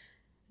like,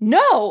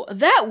 no,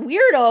 that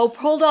weirdo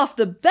pulled off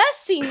the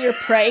best senior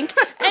prank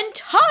and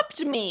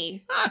topped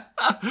me.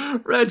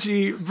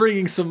 Reggie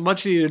bringing some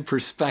much needed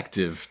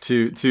perspective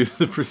to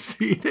the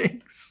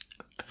proceedings.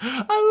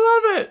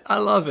 I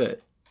love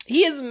it.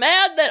 He is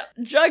mad that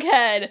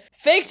Jughead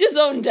faked his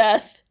own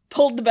death,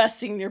 pulled the best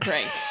senior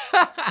prank.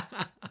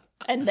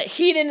 And that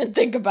he didn't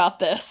think about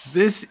this.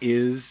 This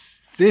is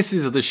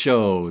the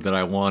show that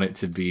I want it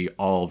to be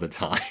all the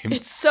time.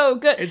 It's so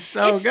good. It's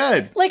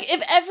good. Like,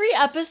 if every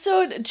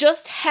episode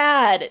just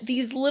had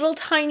these little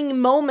tiny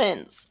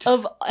moments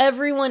of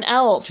everyone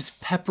else.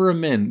 Just pepper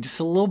them in,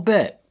 just a little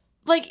bit.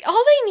 Like,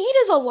 all they need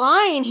is a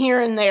line here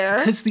and there.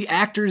 Because the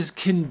actors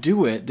can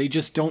do it, they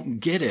just don't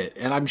get it.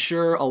 And I'm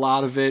sure a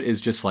lot of it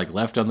is just, like,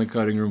 left on the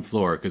cutting room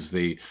floor because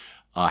they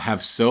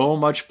have so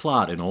much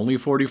plot in only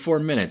 44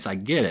 minutes. I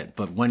get it.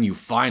 But when you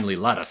finally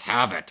let us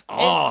have it,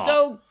 It's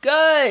so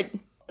good.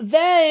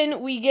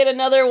 Then we get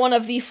another one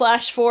of the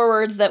flash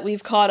forwards that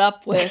we've caught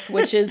up with,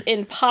 which is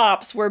in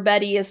Pops, where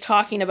Betty is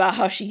talking about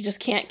how she just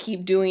can't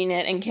keep doing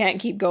it and can't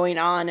keep going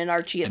on, and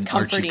Archie is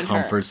comforting her. Archie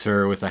comforts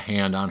her with a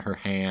hand on her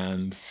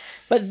hand.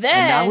 But then...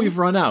 And now we've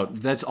run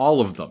out. That's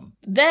all of them.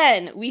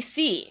 Then we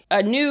see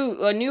a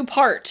new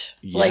part.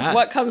 Yes. Like,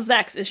 what comes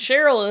next is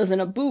Cheryl is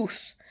in a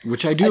booth.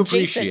 Which I do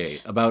adjacent.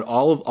 appreciate about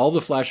all the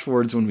flash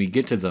forwards when we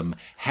get to them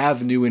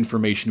have new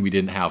information we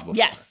didn't have before.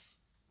 Yes.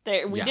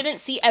 We didn't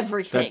see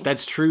everything.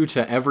 That's true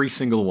to every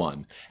single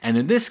one. And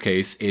in this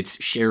case, it's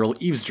Cheryl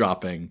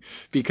eavesdropping,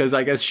 because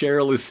I guess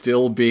Cheryl is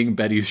still being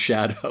Betty's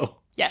shadow.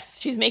 Yes,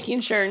 she's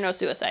making sure no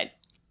suicide.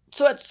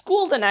 So at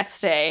school the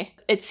next day,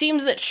 it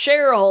seems that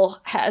Cheryl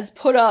has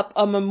put up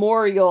a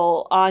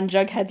memorial on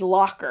Jughead's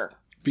locker.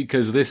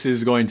 Because this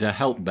is going to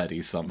help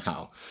Betty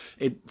somehow.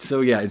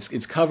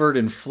 It's covered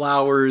in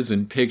flowers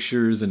and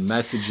pictures and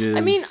messages. I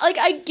mean, like,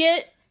 I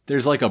get...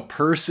 There's like a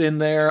purse in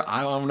there.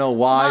 I don't know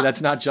why.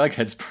 That's not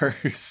Jughead's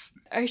purse.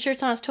 Are you sure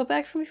it's not his tote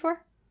bag from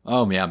before?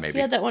 Oh, yeah, maybe.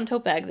 He had that one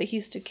tote bag that he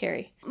used to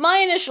carry. My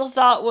initial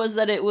thought was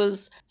that it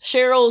was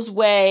Cheryl's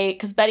way,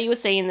 because Betty was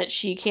saying that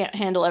she can't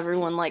handle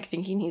everyone, like,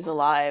 thinking he's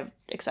alive,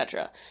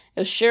 etc.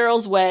 It was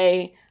Cheryl's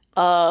way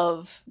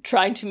of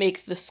trying to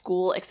make the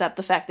school accept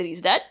the fact that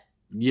he's dead.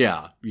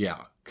 Yeah.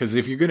 Because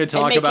if you're going to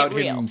talk about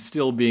him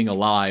still being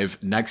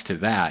alive next to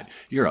that,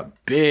 you're a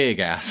big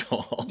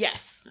asshole.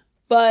 Yes.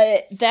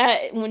 But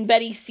that when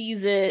Betty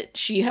sees it,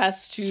 she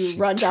has to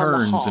run down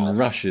the hall. Turns and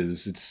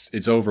rushes.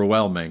 It's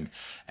overwhelming.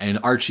 And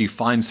Archie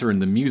finds her in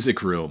the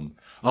music room.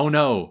 Oh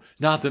no,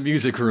 not the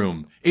music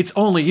room. It's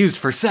only used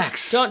for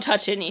sex. Don't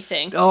touch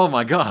anything. Oh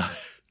my god.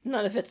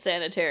 None of it's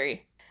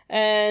sanitary.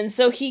 And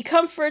so he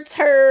comforts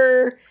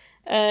her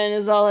and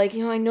is all like,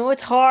 I know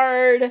it's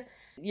hard.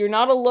 you're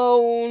not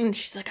alone.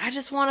 She's like, I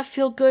just want to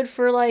feel good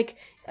for, like,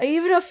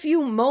 even a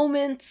few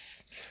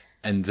moments.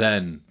 And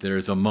then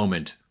there's a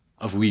moment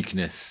of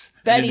weakness.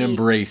 Betty. And an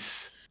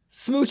embrace.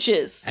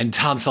 Smooches. And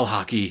tonsil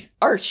hockey.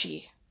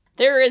 Archie.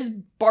 There is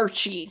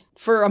Barchie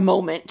for a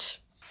moment.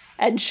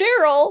 And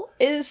Cheryl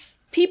is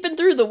peeping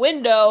through the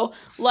window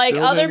like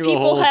Filming other the people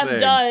whole have thing.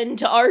 done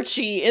to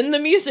Archie in the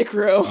music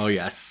room. Oh,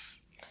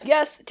 yes.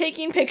 Yes,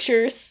 taking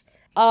pictures.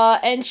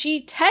 And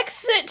she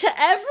texts it to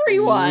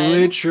everyone.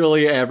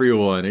 Literally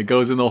everyone. It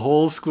goes in the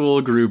whole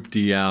school group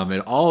DM.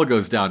 It all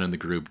goes down in the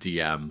group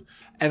DM.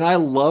 And I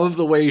love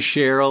the way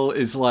Cheryl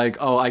is like,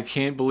 oh, I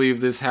can't believe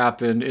this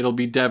happened. It'll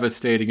be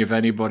devastating if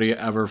anybody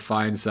ever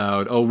finds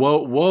out. Oh,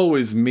 woe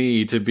is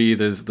me to be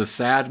the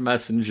sad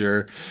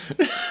messenger.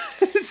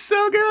 It's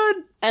so good.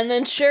 And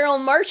then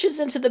Cheryl marches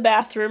into the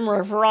bathroom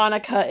where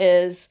Veronica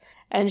is.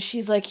 And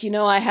she's like,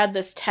 I had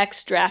this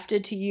text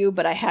drafted to you,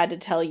 but I had to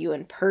tell you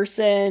in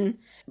person.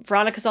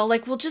 Veronica's all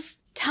like, well, just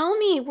tell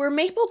me. We're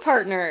Maple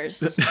partners.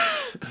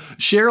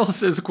 Cheryl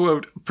says,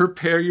 quote,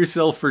 prepare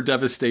yourself for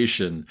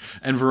devastation.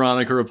 And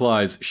Veronica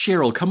replies,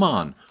 Cheryl, come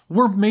on.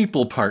 We're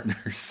Maple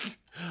partners.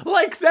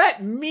 Like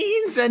that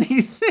means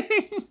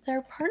anything.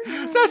 They're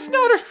partners. That's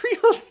not a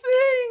real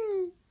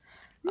thing.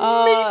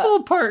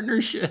 Maple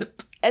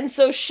partnership. And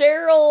so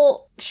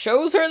Cheryl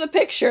shows her the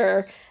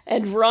picture,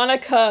 and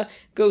Veronica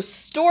goes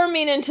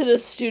storming into the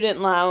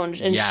student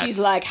lounge, and Yes. she's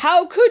like,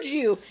 how could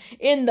you?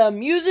 In the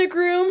music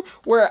room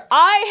where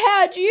I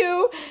had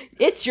you,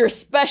 it's your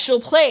special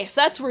place.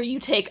 That's where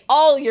you take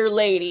all your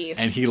ladies.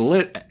 And she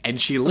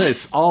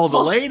lists all the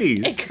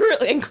ladies.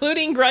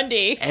 Including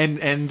Grundy.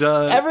 And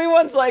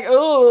Everyone's like,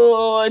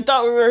 oh, I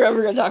thought we were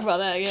ever going to talk about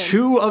that again.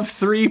 2 of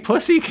 3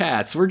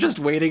 pussycats. We're just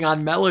waiting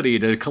on Melody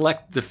to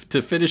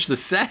to finish the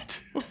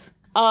set.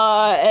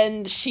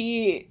 And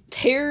she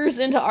tears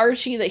into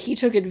Archie that he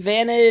took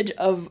advantage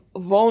of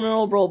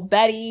vulnerable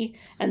Betty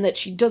and that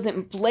she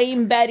doesn't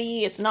blame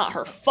Betty. It's not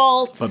her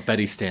fault. But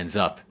Betty stands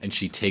up and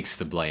she takes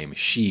the blame.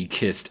 She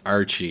kissed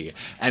Archie.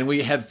 And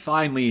we have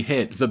finally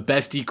hit the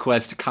Bestie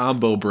Quest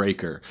combo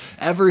breaker.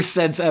 Ever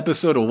since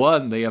episode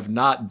 1, they have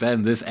not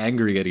been this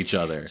angry at each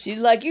other. She's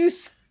like, you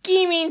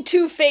scheming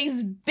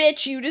two-faced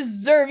bitch, you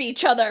deserve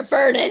each other,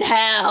 burn in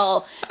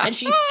hell. And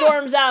she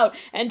storms out,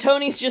 and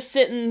Tony's just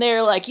sitting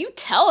there like, you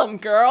tell him,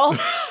 girl.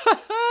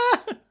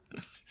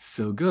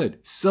 So good.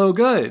 So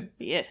good.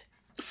 Yeah.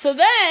 So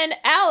then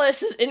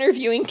Alice is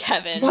interviewing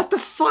Kevin. What the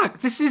fuck?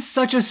 This is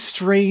such a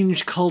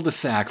strange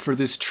cul-de-sac for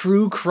this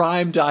true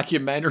crime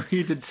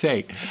documentary to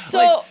take.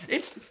 So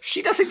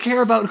she doesn't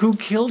care about who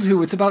killed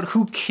who. It's about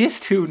who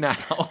kissed who now.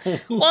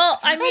 Well,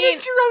 I mean, and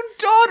it's your own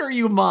daughter,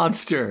 you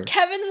monster.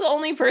 Kevin's the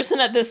only person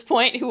at this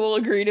point who will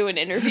agree to an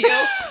interview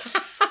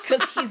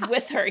because he's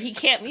with her. He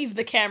can't leave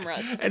the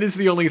cameras. And it's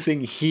the only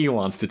thing he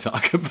wants to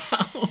talk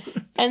about.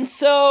 And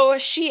so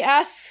she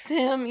asks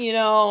him,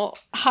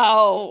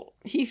 how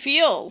he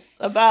feels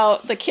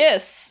about the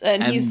kiss.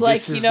 And he's like,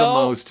 this is the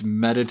most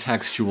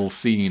metatextual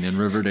scene in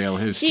Riverdale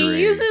history.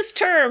 He uses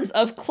terms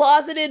of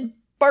closeted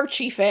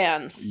Barchie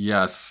fans.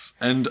 Yes.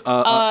 And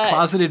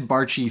closeted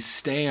Barchie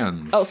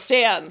stans. Oh,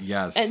 stans.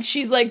 Yes. And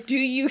she's like, do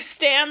you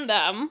stan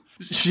them?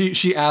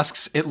 She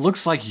asks, it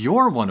looks like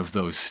you're one of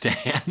those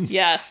stans.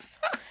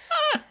 Yes.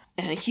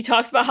 And he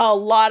talks about how a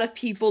lot of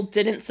people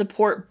didn't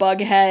support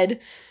Bughead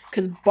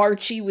because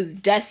Barchie was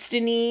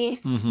destiny.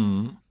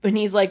 Mm-hmm. And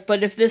he's like,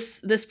 but if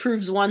this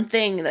proves one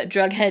thing, that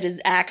Jughead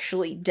is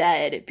actually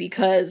dead,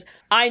 because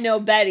I know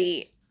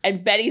Betty,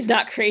 and Betty's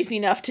not crazy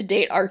enough to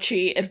date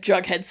Archie if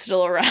Jughead's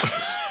still around.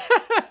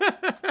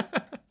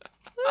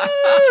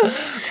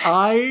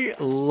 I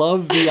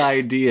love the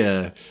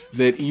idea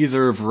that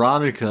either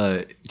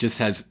Veronica just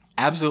has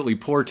absolutely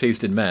poor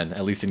taste in men,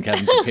 at least in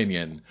Kevin's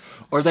opinion,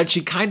 or that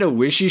she kind of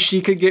wishes she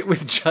could get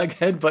with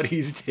Jughead, but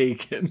he's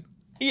taken.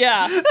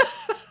 Yeah.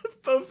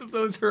 Both of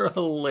those are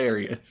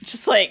hilarious.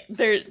 Just like,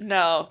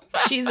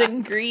 she's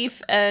in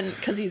grief and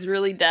because he's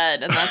really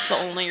dead, and that's the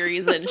only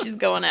reason she's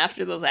going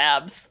after those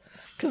abs.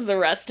 Because the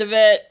rest of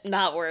it,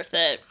 not worth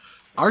it.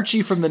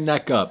 Archie from the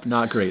neck up,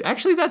 not great.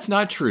 Actually, that's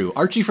not true.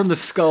 Archie from the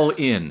skull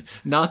in,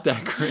 not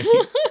that great.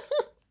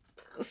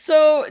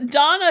 So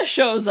Donna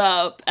shows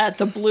up at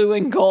the Blue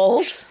and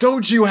Gold.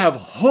 Don't you have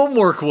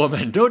homework,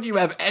 woman? Don't you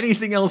have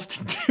anything else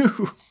to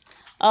do?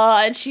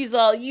 And she's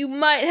all, you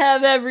might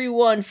have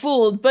everyone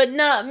fooled, but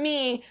not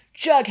me.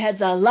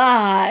 Jughead's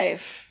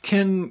alive.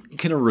 Can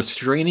a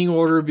restraining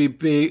order be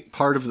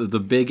part of the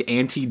big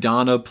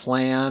anti-Donna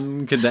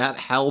plan? Can that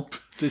help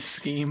this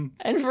scheme?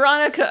 And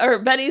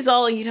Betty's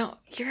all,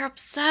 you're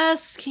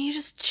obsessed. Can you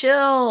just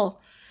chill?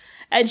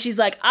 And she's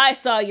like, I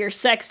saw your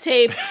sex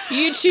tape.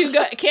 You two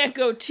can't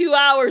go 2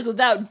 hours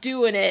without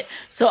doing it.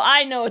 So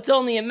I know it's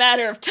only a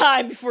matter of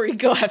time before you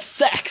go have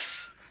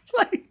sex.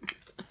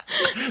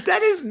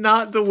 That is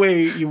not the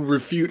way you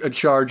refute a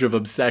charge of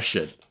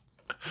obsession.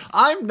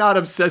 I'm not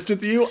obsessed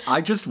with you. I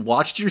just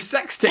watched your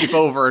sex tape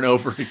over and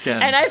over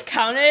again. And I've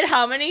counted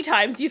how many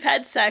times you've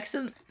had sex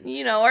in,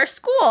 our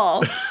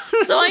school.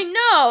 So I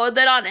know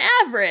that on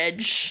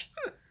average,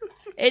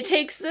 it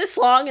takes this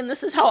long and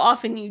this is how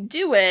often you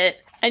do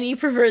it. and you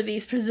prefer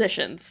these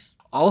positions.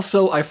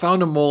 Also, I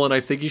found a mole and I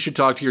think you should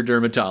talk to your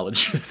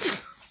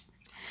dermatologist.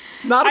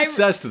 Not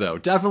obsessed, though.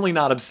 Definitely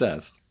not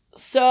obsessed.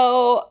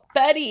 So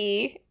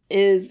Betty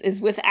is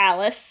with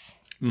Alice.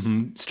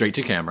 Mm-hmm. Straight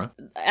to camera.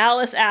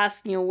 Alice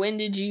asks, when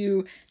did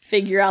you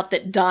figure out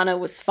that Donna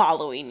was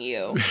following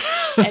you?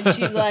 And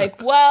she's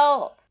like,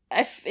 well,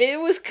 it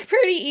was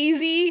pretty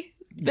easy.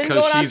 Been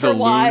because going on she's for a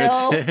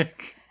while.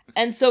 lunatic.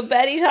 And so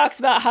Betty talks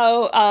about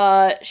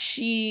how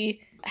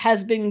she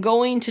has been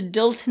going to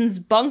Dilton's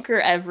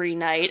bunker every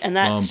night, and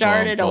that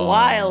started a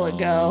while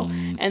ago.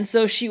 And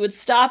so she would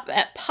stop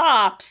at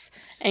Pop's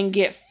and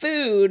get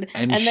food,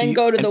 and then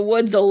go to the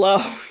woods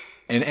alone.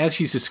 And as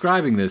she's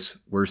describing this,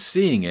 we're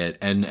seeing it,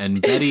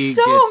 and Betty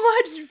so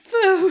gets much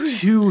food.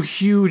 2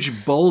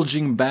 huge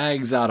bulging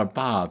bags out of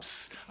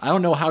Pop's. I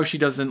don't know how she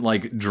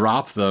doesn't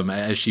drop them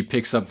as she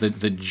picks up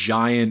the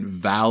giant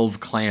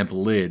valve clamp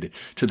lid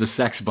to the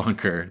sex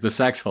bunker, the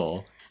sex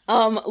hole.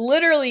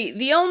 Literally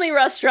the only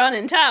restaurant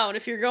in town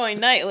if you're going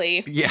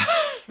nightly. Yeah,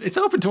 it's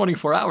open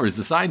 24 hours,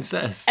 the sign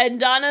says. And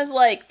Donna's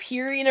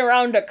peering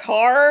around a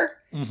car,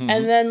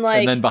 and then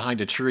behind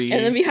a tree.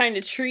 And then behind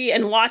a tree,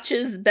 and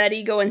watches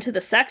Betty go into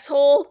the sex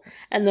hole,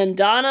 and then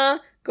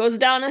Donna goes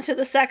down into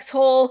the sex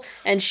hole,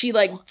 and she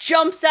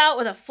jumps out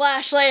with a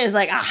flashlight and is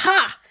like,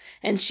 aha!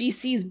 And she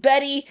sees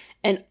Betty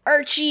and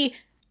Archie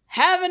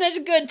having a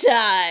good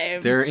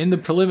time. They're in the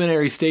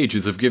preliminary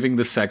stages of giving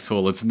the sex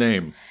hole its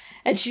name.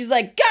 And she's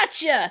like,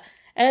 gotcha!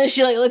 And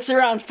she looks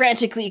around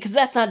frantically, because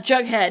that's not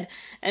Jughead.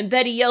 And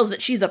Betty yells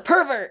that she's a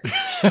pervert.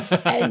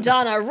 And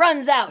Donna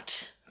runs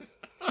out.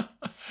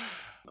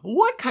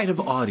 What kind of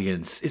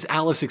audience is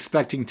Alice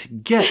expecting to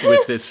get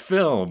with this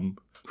film?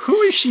 Who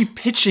is she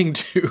pitching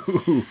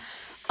to?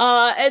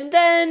 And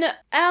then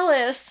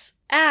Alice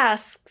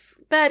asks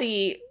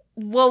Betty,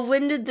 well,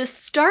 when did this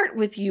start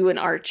with you and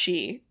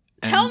Archie?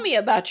 Tell me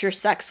about your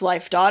sex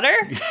life, daughter.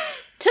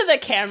 To the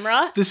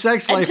camera. The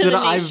sex life that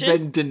I've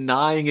been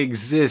denying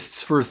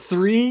exists for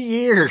 3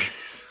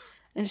 years.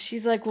 And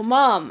she's like, well,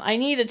 Mom, I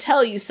need to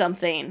tell you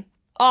something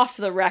off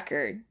the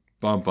record.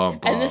 Bum, bum,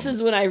 bum. And this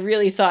is when I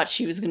really thought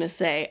she was going to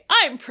say,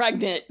 I'm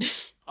pregnant.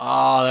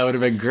 Oh, that would have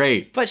been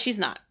great. But she's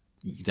not.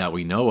 That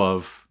we know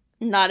of.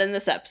 Not in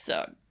this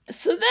episode.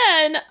 So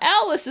then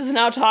Alice is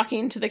now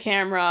talking to the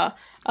camera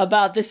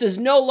about this is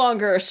no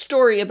longer a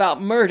story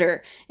about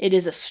murder. It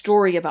is a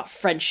story about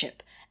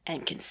friendship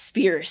and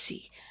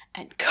conspiracy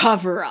and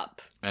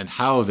cover-up. And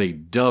how they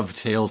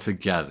dovetail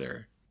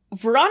together.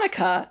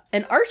 Veronica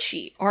and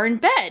Archie are in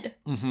bed.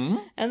 Mm-hmm.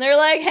 And they're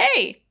like,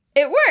 hey,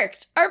 it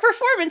worked. Our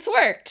performance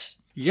worked.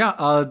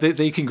 Yeah,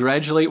 they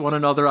congratulate one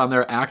another on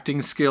their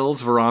acting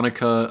skills.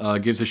 Veronica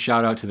gives a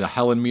shout-out to the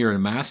Helen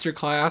Mirren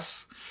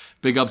Masterclass.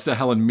 Big ups to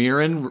Helen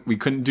Mirren. We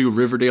couldn't do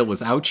Riverdale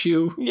without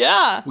you.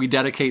 Yeah. We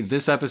dedicate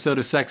this episode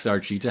of Sex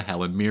Archie to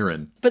Helen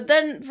Mirren. But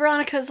then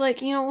Veronica's like,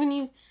 when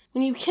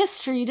you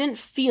kissed her, you didn't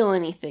feel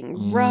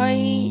anything,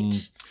 right?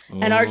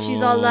 And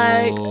Archie's all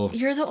like,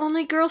 you're the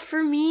only girl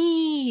for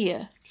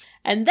me.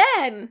 And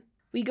then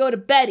we go to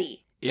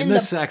Betty in the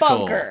sex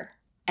bunker. hole.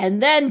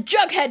 And then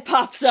Jughead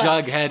pops up.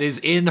 Jughead is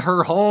in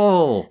her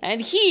hole.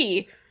 And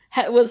he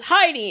was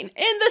hiding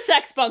in the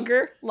sex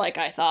bunker, like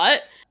I thought.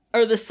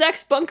 Or the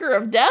sex bunker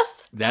of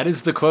death? That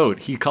is the quote.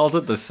 He calls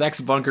it the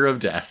sex bunker of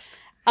death.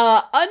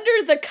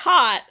 Under the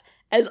cot,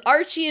 as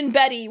Archie and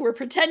Betty were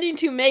pretending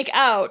to make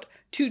out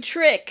to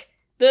trick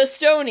the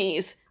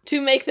Stonies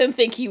to make them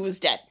think he was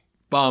dead.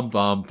 Bum,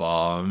 bum,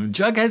 bum.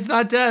 Jughead's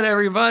not dead,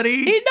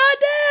 everybody. He's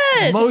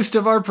not dead. Most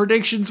of our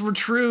predictions were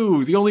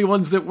true. The only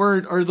ones that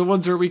weren't are the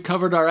ones where we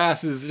covered our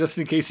asses just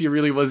in case he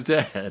really was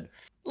dead.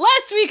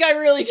 Last week, I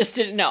really just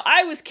didn't know.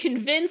 I was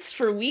convinced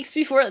for weeks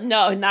before,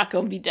 no, not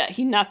gonna be dead.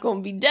 He's not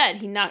gonna be dead.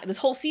 This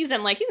whole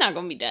season, he's not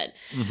gonna be dead.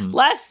 Mm-hmm.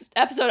 Last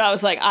episode, I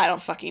was like, I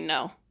don't fucking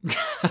know.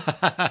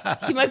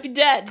 He might be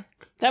dead.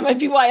 That might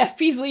be why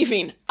FP's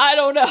leaving. I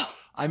don't know.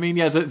 I mean,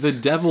 yeah, the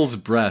devil's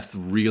breath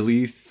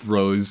really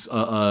throws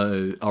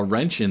a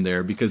wrench in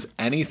there because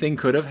anything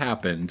could have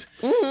happened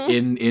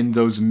in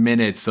those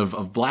minutes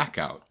of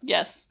blackout.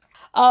 Yes.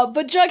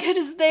 But Jughead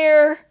is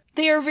there.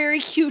 They are very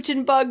cute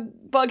and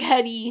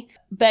bugheady.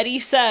 Betty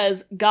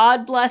says,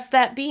 God bless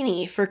that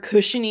beanie for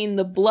cushioning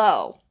the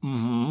blow.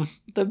 Mm-hmm.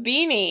 The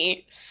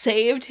beanie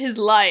saved his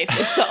life.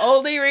 It's the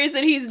only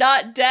reason he's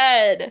not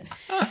dead.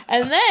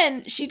 And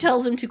then she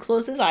tells him to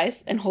close his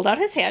eyes and hold out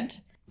his hand.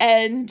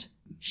 And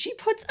she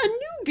puts a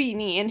new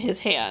beanie in his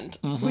hand,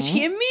 which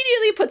he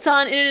immediately puts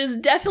on. And it is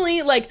definitely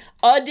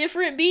a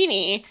different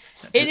beanie.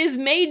 It is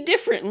made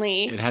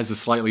differently. It has a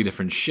slightly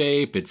different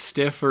shape. It's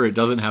stiffer. It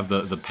doesn't have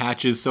the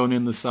patches sewn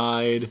in the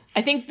side.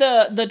 I think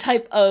the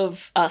type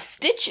of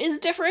stitch is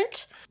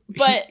different.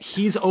 But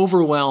he's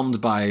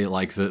overwhelmed by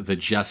the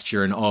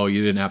gesture and, oh,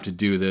 you didn't have to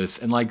do this.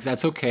 And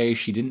that's okay.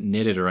 She didn't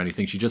knit it or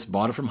anything. She just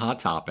bought it from Hot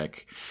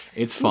Topic.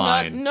 It's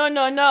fine.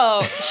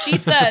 No. She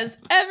says,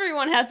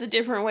 everyone has a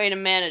different way to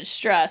manage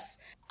stress.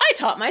 I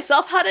taught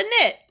myself how to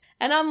knit.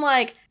 And I'm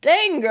like,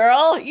 dang,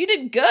 girl, you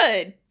did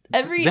good.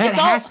 That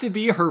has to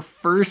be her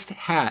first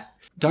hat.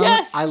 Darling,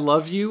 Yes. I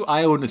love you.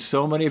 I own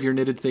so many of your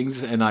knitted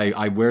things, and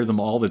I wear them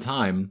all the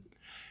time.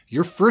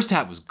 Your first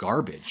hat was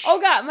garbage.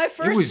 Oh god, my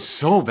first It was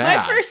so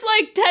bad. My first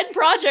 10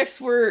 projects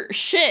were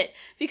shit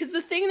because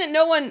the thing that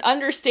no one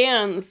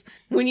understands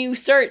when you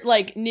start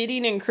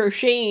knitting and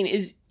crocheting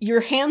is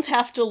your hands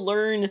have to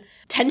learn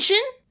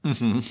tension.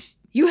 Mm-hmm.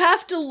 You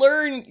have to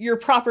learn your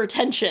proper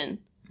tension.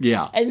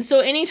 Yeah. And so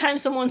anytime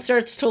someone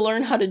starts to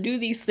learn how to do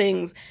these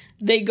things,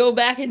 they go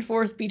back and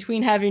forth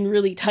between having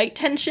really tight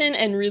tension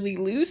and really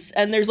loose,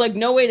 and there's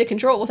no way to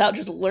control it without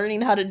just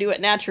learning how to do it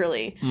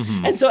naturally.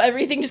 Mm-hmm. And so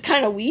everything just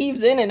kind of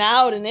weaves in and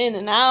out and in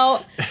and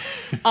out.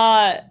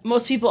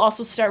 Most people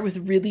also start with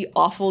really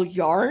awful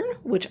yarn,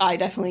 which I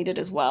definitely did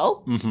as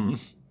well. Mm-hmm.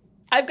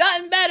 I've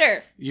gotten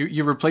better.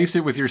 You replaced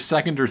it with your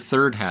second or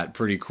third hat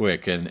pretty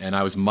quick, and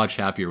I was much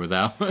happier with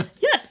that one.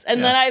 Yes,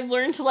 and then I've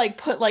learned to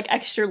put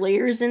extra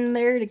layers in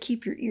there to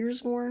keep your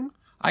ears warm.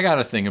 I got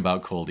a thing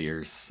about cold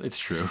ears. It's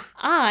true.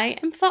 I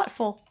am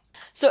thoughtful.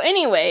 So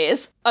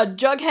anyways,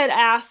 Jughead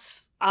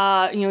asks,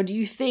 do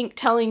you think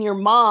telling your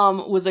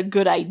mom was a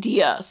good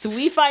idea? So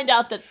we find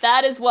out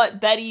that is what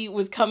Betty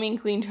was coming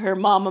clean to her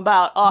mom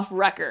about off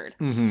record.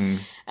 Mm-hmm.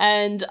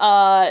 And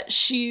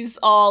she's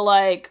all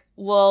like,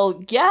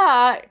 well,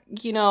 yeah,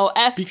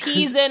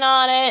 FP's in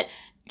on it.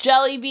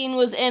 Jellybean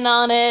was in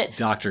on it.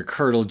 Dr.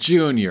 Curdle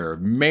Jr.,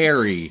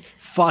 Mary,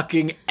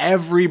 fucking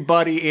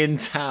everybody in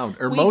town.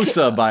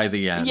 Hermosa by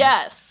the end.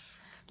 Yes.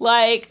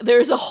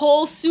 There's a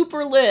whole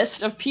super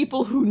list of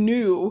people who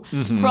knew,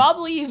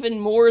 probably even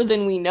more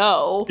than we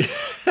know.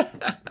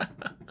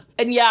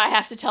 And yeah, I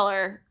have to tell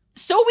her,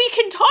 so we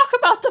can talk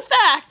about the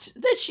fact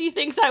that she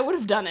thinks I would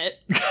have done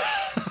it.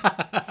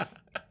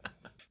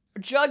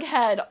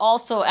 Jughead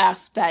also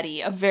asked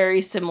Betty a very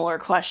similar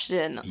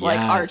question, like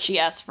Yes. Archie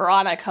asked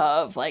Veronica,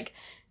 of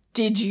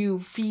did you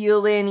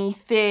feel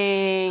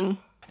anything?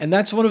 And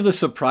that's one of the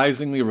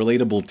surprisingly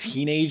relatable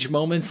teenage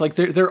moments.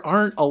 There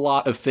aren't a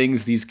lot of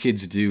things these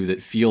kids do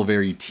that feel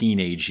very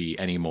teenagey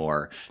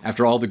anymore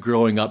after all the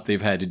growing up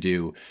they've had to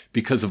do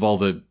because of all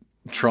the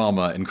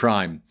trauma and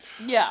crime.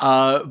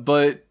 Yeah.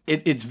 But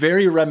it's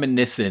very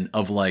reminiscent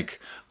of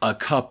a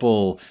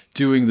couple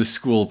doing the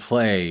school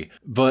play,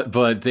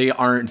 but they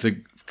aren't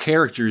the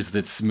characters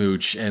that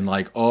smooch and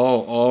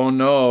oh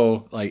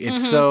no,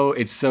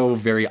 it's so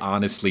very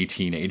honestly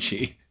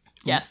teenagey.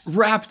 Yes.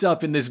 Wrapped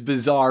up in this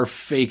bizarre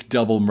fake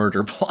double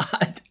murder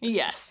plot.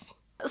 Yes.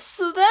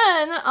 So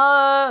then,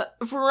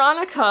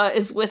 Veronica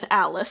is with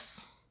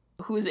Alice,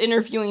 who's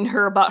interviewing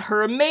her about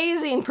her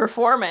amazing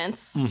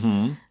performance.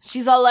 Mm-hmm.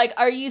 She's all like,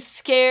 are you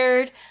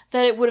scared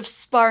that it would have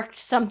sparked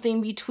something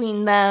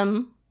between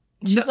them?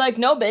 She's like,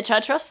 no, bitch,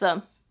 I trust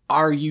them.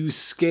 Are you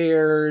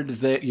scared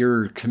that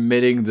you're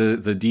committing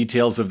the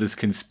details of this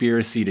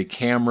conspiracy to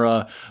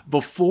camera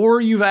before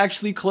you've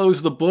actually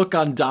closed the book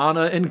on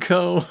Donna and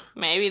co?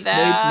 Maybe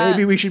that.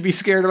 Maybe we should be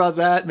scared about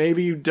that.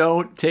 Maybe you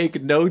don't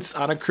take notes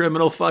on a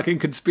criminal fucking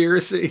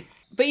conspiracy.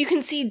 But you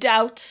can see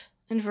doubt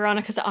in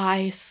Veronica's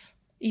eyes,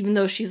 even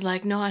though she's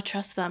like, no, I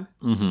trust them.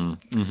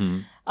 Mm-hmm. Mm-hmm.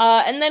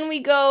 And then we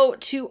go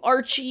to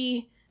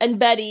Archie and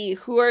Betty,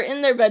 who are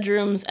in their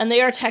bedrooms, and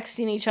they are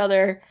texting each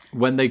other.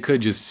 When they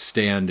could just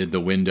stand in the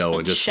window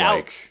and just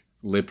shout.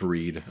 lip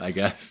read, I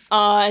guess.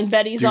 And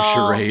Betty's do all...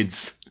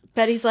 charades.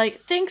 Betty's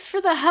like, thanks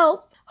for the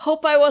help.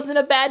 Hope I wasn't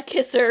a bad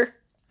kisser.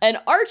 And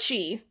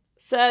Archie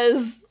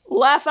says,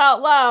 laugh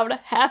out loud,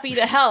 happy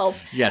to help.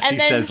 Yes, and he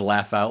then, says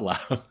laugh out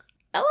loud.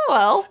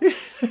 LOL.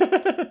 That's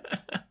what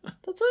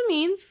it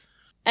means.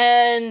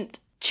 And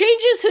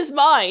changes his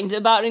mind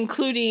about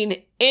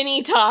including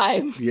any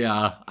time.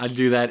 Yeah, I'd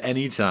do that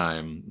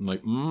anytime. I'm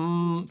like,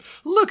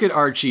 look at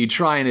Archie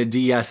trying to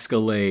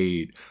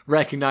de-escalate,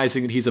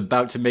 recognizing that he's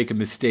about to make a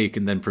mistake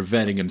and then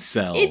preventing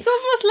himself. It's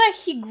almost like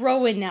he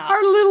growing now.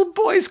 Our little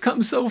boys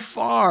come so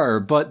far,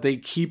 but they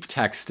keep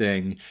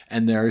texting,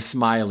 and there are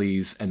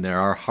smileys, and there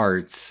are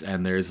hearts,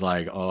 and there's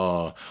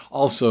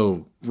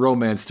also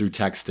romance through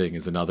texting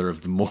is another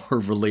of the more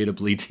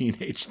relatably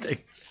teenage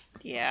things.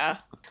 Yeah.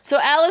 So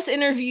Alice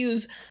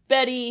interviews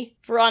Betty,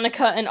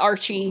 Veronica, and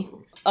Archie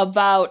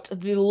about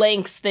the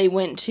lengths they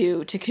went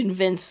to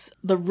convince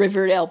the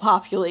Riverdale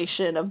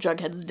population of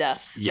Jughead's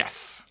death.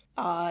 Yes.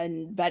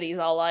 And Betty's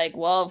all like,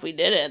 well, if we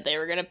didn't, they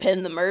were going to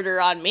pin the murder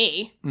on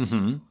me.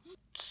 Mm-hmm.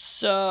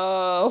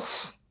 So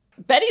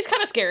Betty's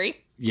kind of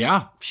scary.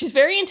 Yeah. She's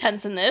very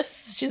intense in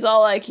this. She's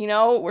all like,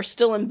 we're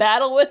still in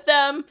battle with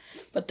them,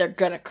 but they're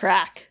going to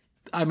crack.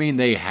 I mean,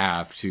 they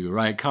have to,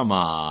 right? Come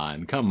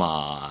on.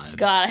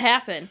 Gotta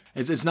happen.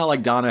 It's not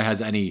like Donna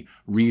has any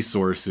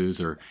resources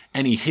or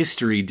any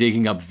history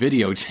digging up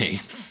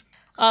videotapes.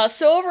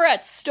 So over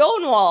at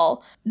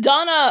Stonewall,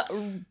 Donna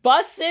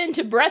busts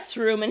into Brett's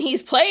room and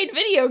he's playing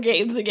video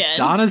games again.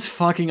 Donna's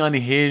fucking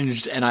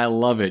unhinged and I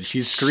love it.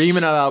 She's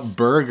screaming about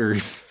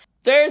burgers.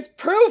 There's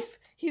proof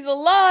he's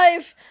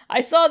alive.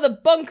 I saw the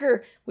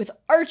bunker with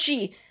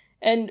Archie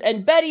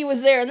and Betty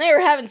was there and they were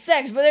having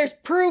sex, but there's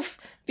proof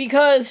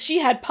because she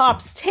had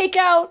Pop's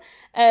takeout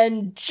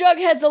and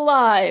Jughead's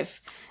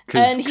alive.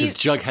 And Because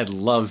Jughead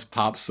loves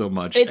Pop so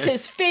much. it's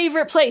his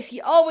favorite place.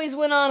 He always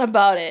went on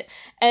about it.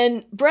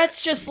 And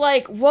Brett's just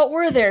like, what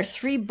were there,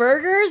 3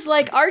 burgers?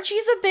 Like,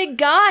 Archie's a big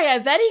guy. I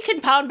bet he can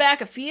pound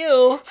back a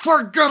few.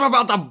 Forget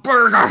about the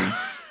burger!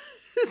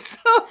 It's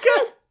so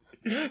good.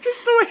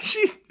 Just the way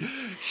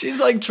she's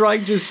like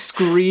trying to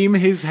scream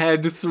his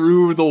head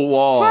through the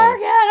wall.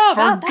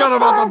 Forget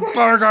about the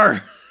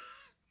burger!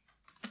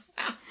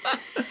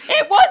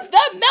 It was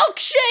the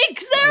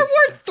milkshakes! There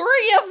were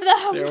 3 of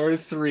them! There were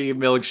 3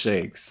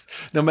 milkshakes.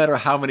 No matter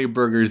how many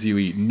burgers you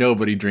eat,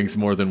 nobody drinks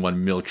more than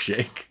 1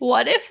 milkshake.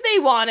 What if they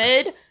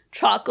wanted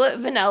chocolate,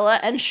 vanilla,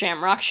 and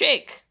shamrock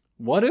shake?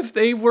 What if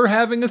they were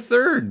having a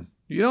third?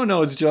 You don't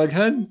know, it's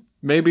Jughead.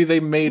 Maybe they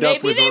made up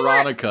Maybe with they were-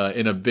 Veronica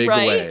in a big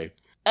Right? way.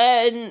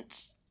 And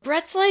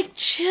Brett's like,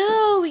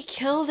 chill, we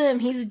killed him.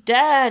 He's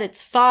dead.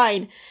 It's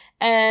fine.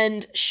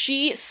 And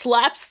she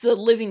slaps the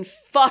living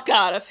fuck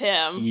out of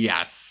him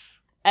Yes.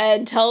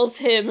 and tells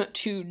him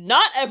to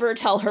not ever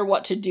tell her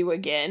what to do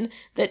again,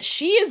 that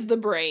she is the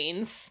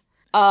brains.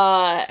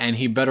 And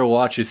he better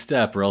watch his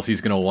step or else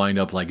he's gonna wind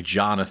up like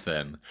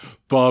Jonathan.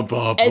 Bum,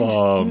 bum, And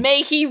bum.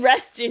 may he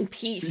rest in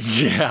peace.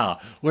 Yeah.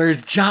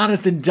 Where's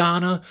Jonathan,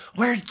 Donna?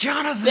 Where's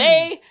Jonathan?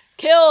 They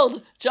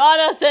killed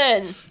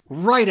Jonathan.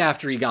 Right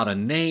after he got a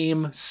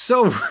name.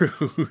 So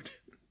rude.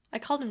 I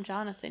called him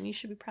Jonathan. You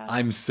should be proud.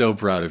 I'm so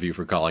proud of you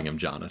for calling him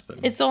Jonathan.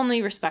 It's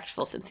only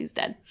respectful since he's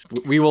dead.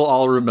 We will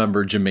all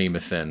remember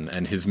Jemamathan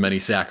and his many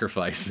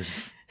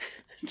sacrifices.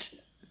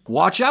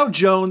 Watch out,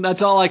 Joan.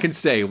 That's all I can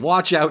say.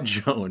 Watch out,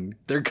 Joan.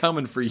 They're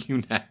coming for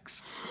you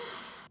next.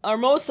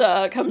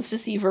 Armosa comes to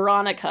see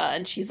Veronica,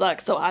 and she's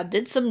like, so I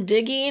did some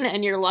digging,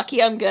 and you're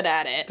lucky I'm good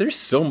at it. There's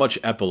so much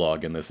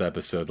epilogue in this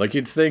episode. Like,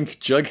 you'd think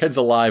Jughead's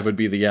alive would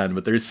be the end,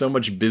 but there's so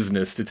much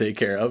business to take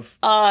care of.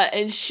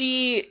 And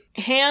she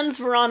hands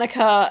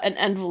Veronica an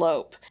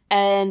envelope,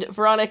 and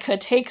Veronica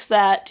takes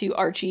that to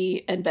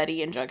Archie and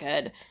Betty and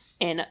Jughead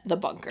in the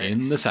bunker.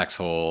 In the sex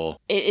hole.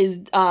 It is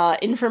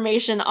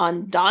information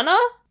on Donna,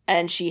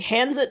 and she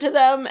hands it to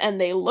them, and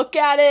they look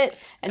at it,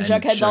 and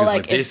Jughead's all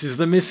like, this is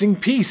the missing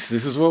piece.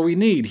 This is what we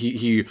need.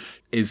 He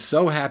is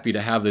so happy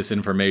to have this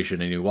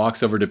information, and he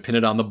walks over to pin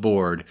it on the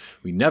board.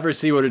 We never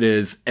see what it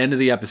is. End of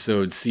the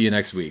episode. See you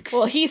next week.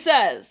 well, he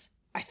says,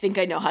 I think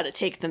I know how to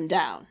take them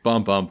down.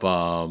 Bum, bum,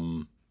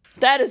 bum.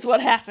 That is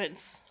what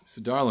happens.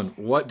 So, darling,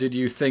 what did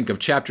you think of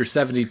Chapter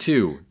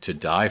 72, To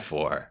Die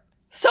For?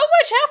 So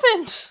much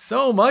happened.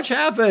 So much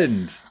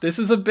happened. This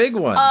is a big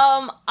one.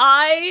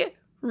 I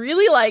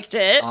really liked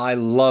it. I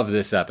love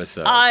this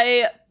episode.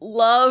 I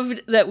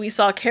loved that we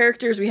saw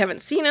characters we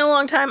haven't seen in a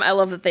long time. I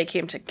love that they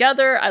came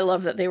together. I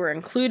love that they were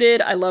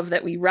included. I love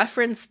that we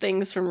referenced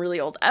things from really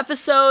old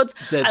episodes.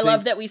 I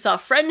love that we saw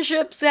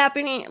friendships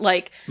happening.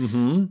 Like,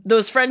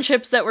 those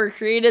friendships that were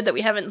created that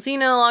we haven't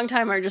seen in a long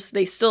time are just,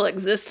 they still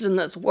exist in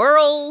this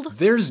world.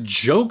 There's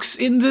jokes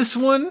in this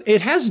one.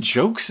 It has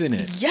jokes in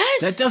it.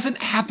 Yes! That doesn't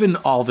happen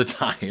all the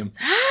time.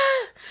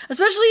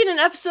 Especially in an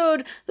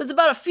episode that's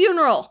about a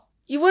funeral.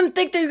 You wouldn't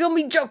think there's gonna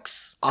be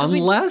jokes.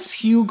 Unless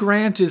Hugh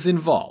Grant is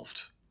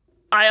involved.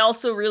 I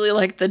also really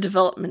like the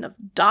development of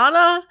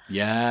Donna.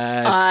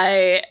 Yes.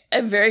 I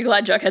am very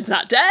glad Jughead's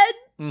not dead.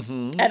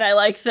 Mm-hmm. And I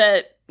like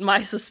that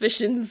my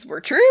suspicions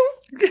were true.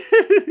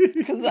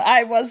 Because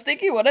I was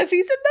thinking, what if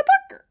he's in the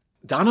bunker?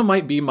 Donna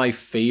might be my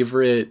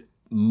favorite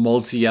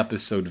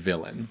multi-episode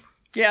villain.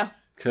 Yeah.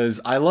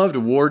 Because I loved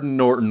Warden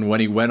Norton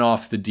when he went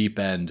off the deep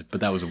end,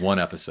 but that was one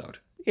episode.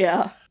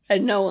 Yeah.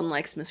 And no one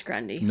likes Miss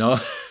Grundy. No.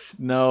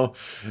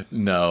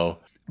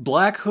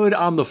 Black Hood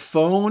on the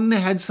phone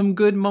had some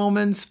good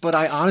moments, but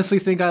I honestly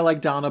think I like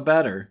Donna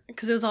better.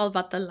 Because it was all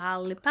about the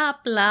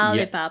lollipop,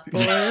 lollipop, oh,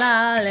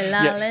 lolly, lolly,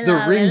 Yeah, the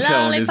lolly,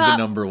 ringtone is the lollipop.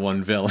 number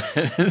one villain.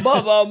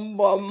 Bum, bum,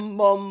 bum,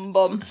 bum,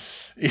 bum.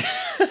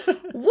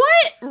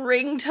 What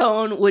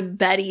ringtone would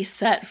Betty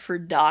set for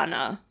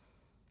Donna?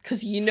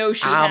 Because you know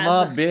she I'm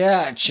has a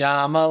bitch,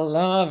 I'm a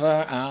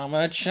lover, I'm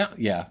a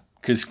yeah,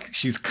 because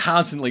she's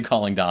constantly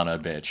calling Donna a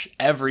bitch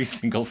every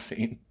single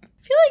scene. I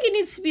feel like it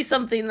needs to be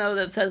something, though,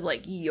 that says,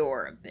 like,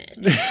 you're a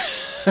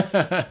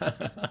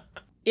bitch.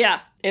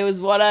 Yeah, it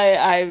was what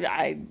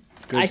I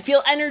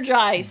feel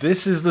energized.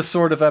 This is the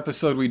sort of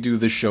episode we do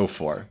the show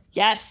for.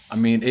 Yes. I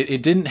mean,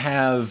 it didn't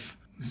have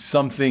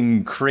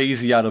something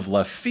crazy out of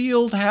left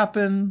field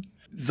happen.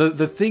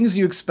 The things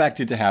you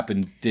expected to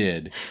happen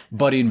did,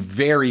 but in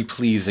very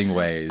pleasing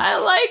ways.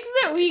 I like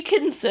that we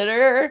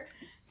consider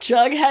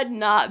Jughead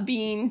not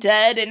being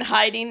dead and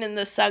hiding in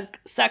the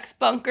sex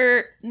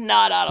bunker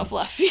not out of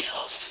left field.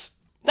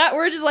 That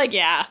we're just like,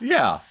 yeah.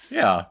 Yeah.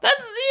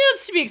 That's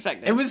to be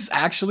expected. It was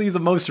actually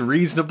the most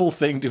reasonable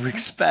thing to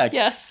expect.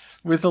 Yes.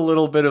 With a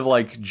little bit of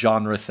like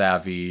genre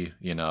savvy,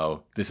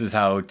 this is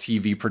how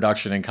TV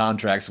production and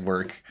contracts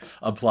work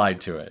applied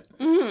to it.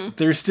 Mm-hmm.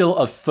 There's still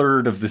a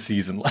third of the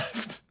season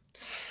left.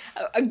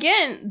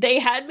 Again, they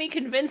had me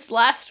convinced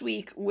last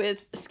week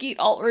with Skeet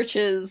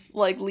Ulrich's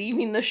like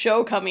leaving the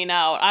show coming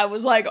out. I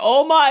was like,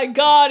 oh my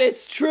god,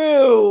 it's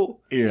true.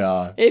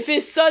 Yeah. If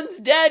his son's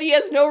dead, he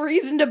has no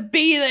reason to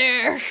be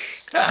there.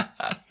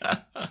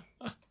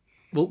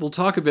 We'll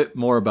talk a bit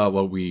more about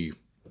what we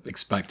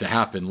expect to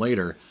happen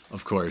later,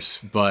 of course,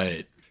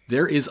 but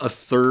there is a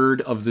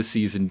third of the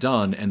season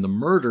done, and the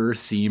murder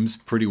seems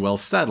pretty well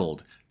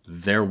settled.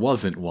 There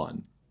wasn't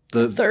one.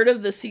 A third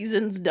of the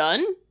season's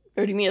done?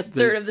 Or do you mean a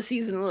third of the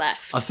season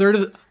left? A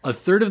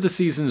third of the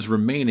season's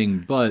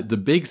remaining, but the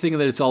big thing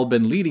that it's all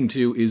been leading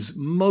to is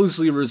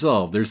mostly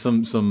resolved. There's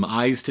some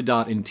I's to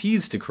dot and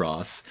T's to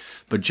cross,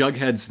 but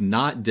Jughead's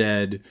not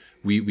dead.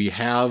 We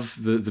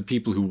have the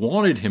people who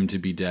wanted him to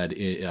be dead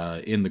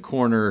in the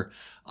corner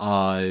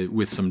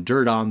with some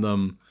dirt on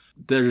them.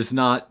 There's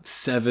not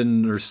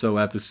 7 or so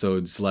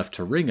episodes left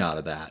to wring out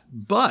of that.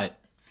 But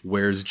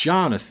where's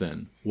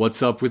Jonathan?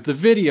 What's up with the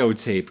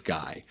videotape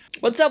guy?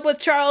 What's up with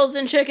Charles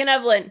and Chick and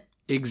Evelyn?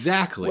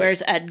 Exactly.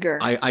 Where's Edgar?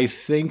 I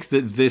think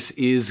that this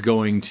is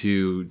going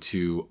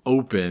to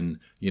open,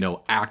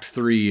 Act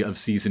 3 of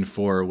Season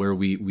 4, where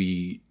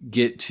we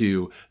get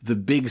to the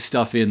big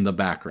stuff in the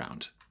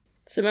background.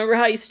 So remember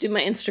how I used to do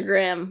my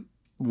Instagram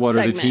What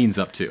segment? are the teens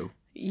up to?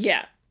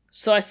 Yeah.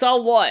 So I saw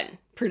one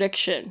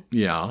prediction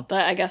Yeah.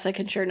 that I guess I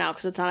can share now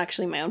because it's not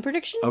actually my own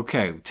prediction.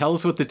 Okay, tell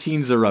us what the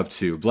teens are up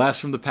to. Blast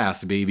from the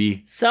past,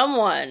 baby.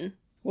 Someone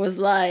was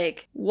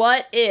like,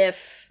 what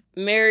if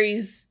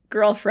Mary's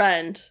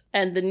girlfriend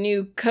and the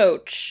new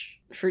coach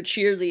for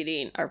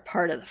cheerleading are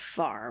part of the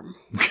farm?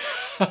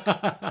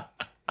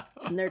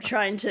 And they're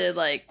trying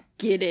to,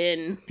 get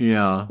in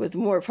Yeah. with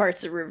more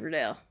parts of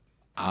Riverdale.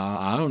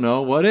 I don't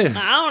know. What if?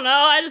 I don't know.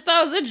 I just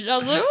thought it was interesting. I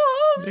was like,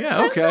 oh, Yeah,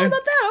 I okay. don't know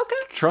about that. Okay.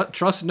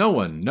 Trust no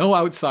one. No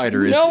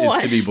outsider is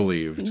to be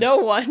believed. No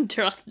one.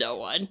 Trust no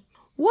one.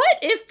 What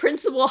if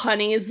Principal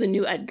Honey is the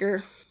new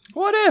Edgar?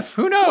 What if?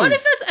 Who knows? What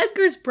if that's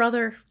Edgar's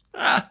brother?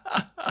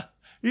 I'd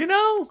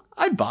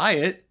buy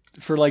it.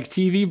 For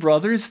TV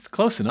brothers, it's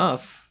close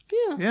enough.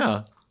 Yeah.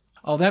 Yeah.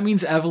 Oh, that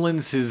means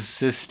Evelyn's his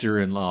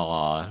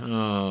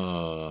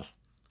sister-in-law.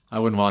 I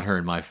wouldn't want her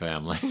in my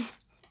family.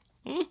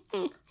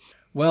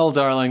 Well,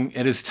 darling,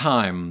 it is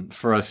time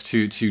for us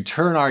to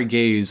turn our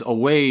gaze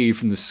away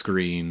from the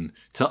screen,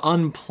 to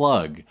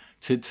unplug,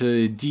 to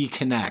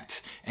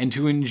deconnect, and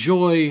to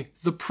enjoy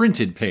the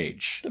printed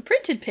page. The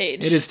printed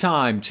page. It is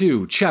time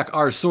to check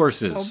our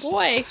sources. Oh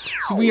boy.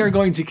 So we are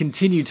going to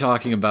continue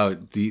talking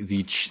about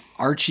the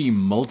Archie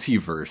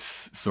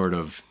multiverse sort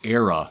of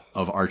era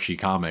of Archie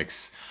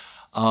comics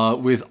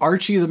with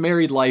Archie the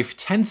Married Life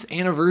 10th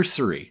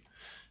Anniversary.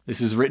 This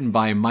is written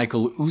by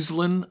Michael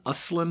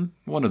Uslan,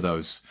 one of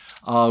those,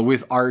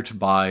 with art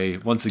by,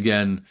 once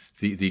again,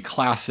 the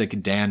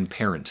classic Dan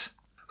Parent,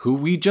 who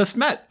we just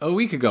met a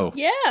week ago.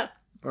 Yeah.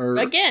 Or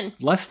again.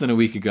 Less than a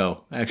week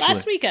ago, actually.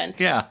 Last weekend.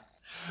 Yeah.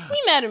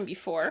 We met him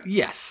before.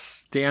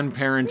 Yes. Dan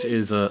Parent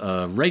is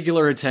a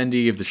regular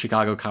attendee of the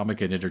Chicago Comic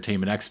and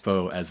Entertainment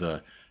Expo as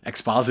a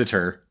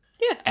expositor.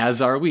 Yeah.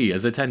 As are we,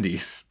 as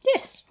attendees.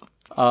 Yes.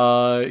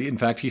 In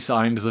fact, he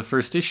signed the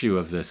first issue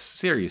of this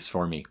series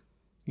for me.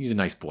 He's a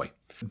nice boy.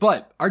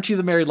 But Archie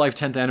the Married Life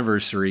 10th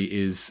Anniversary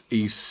is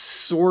a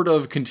sort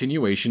of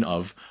continuation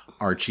of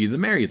Archie the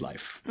Married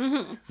Life,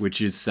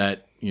 which is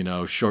set,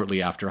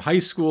 shortly after high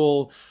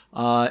school.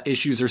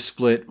 Issues are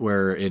split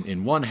where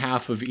in one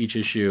half of each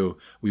issue,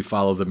 we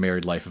follow the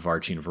married life of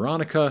Archie and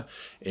Veronica.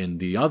 In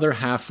the other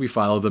half, we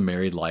follow the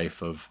married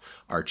life of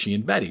Archie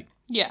and Betty.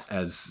 Yeah.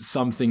 As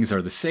some things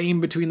are the same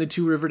between the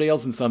two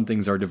Riverdales and some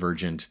things are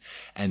divergent.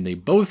 And they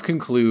both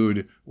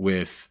conclude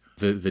with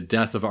the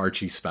death of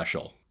Archie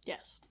special.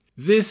 Yes.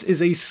 This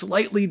is a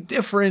slightly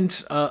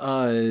different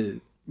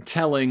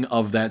telling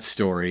of that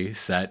story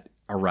set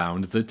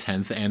around the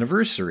 10th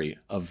anniversary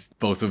of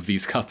both of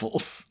these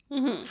couples.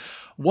 Mm-hmm.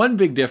 One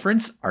big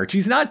difference,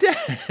 Archie's not dead.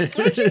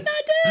 Archie's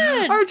not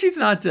dead. Archie's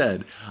not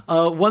dead.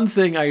 One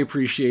thing I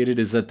appreciated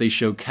is that they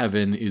show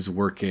Kevin is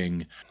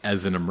working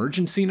as an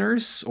emergency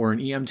nurse or an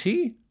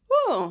EMT.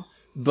 Whoa.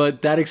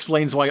 But that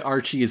explains why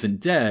Archie isn't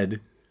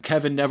dead.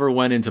 Kevin never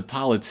went into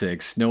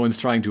politics. No one's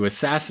trying to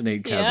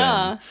assassinate Kevin.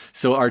 Yeah.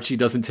 So Archie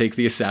doesn't take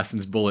the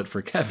assassin's bullet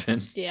for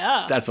Kevin.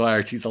 Yeah. That's why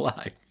Archie's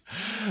alive.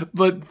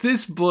 But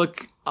this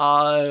book...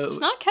 it's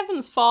not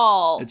Kevin's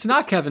fault. It's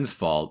not Kevin's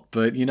fault,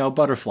 but,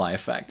 butterfly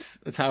effect.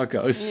 That's how it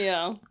goes.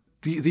 Yeah.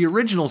 The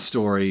original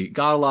story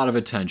got a lot of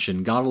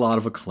attention, got a lot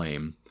of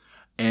acclaim,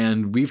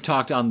 and we've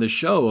talked on the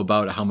show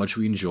about how much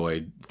we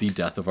enjoyed the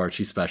Death of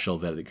Archie special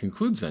that it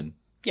concludes in.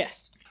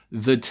 Yes.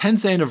 The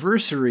 10th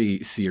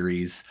anniversary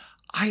series,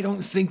 I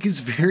don't think is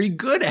very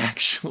good,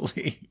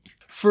 actually.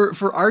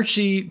 For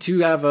Archie to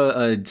have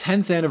a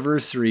 10th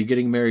anniversary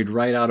getting married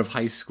right out of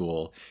high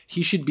school,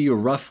 he should be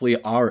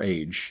roughly our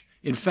age.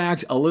 In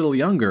fact, a little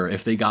younger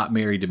if they got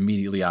married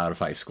immediately out of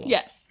high school.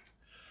 Yes.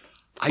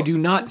 I do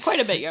not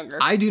quite a bit younger.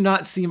 I do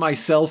not see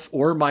myself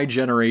or my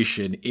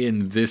generation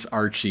in this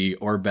Archie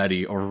or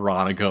Betty or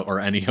Veronica or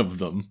any of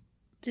them.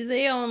 Do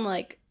they own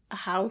a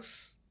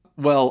house?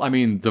 Well, I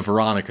mean, the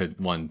Veronica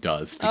one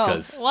does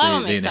because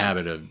they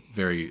inhabit sense. a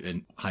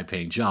very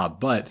high-paying job.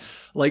 But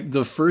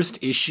the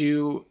first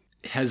issue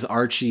has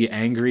Archie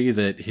angry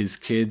that his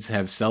kids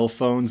have cell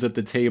phones at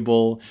the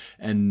table,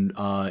 and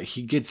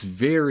he gets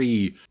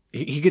very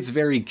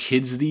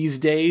kids these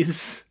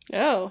days.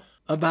 Oh.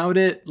 About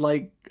it.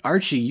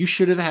 Archie, you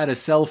should have had a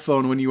cell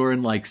phone when you were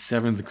in like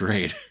 7th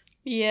grade.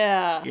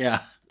 Yeah.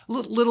 Yeah.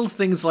 Little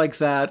things like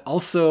that.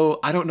 Also,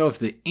 I don't know if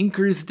the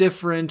inker is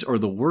different or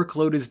the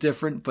workload is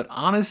different, but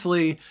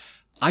honestly,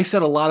 I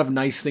said a lot of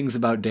nice things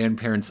about Dan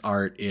Parent's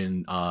art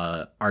in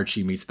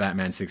Archie Meets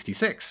Batman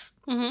 66.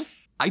 Mm-hmm.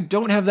 I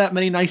don't have that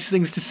many nice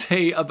things to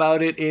say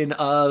about it in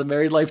The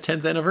Married Life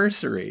 10th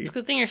Anniversary. It's a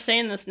good thing you're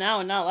saying this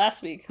now and not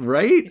last week.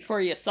 Right? Before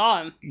you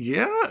saw him.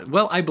 Yeah.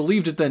 Well, I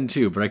believed it then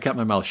too, but I kept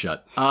my mouth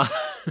shut.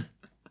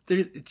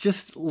 There's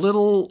just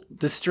little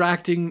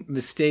distracting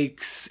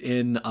mistakes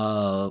in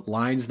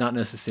lines not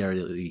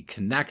necessarily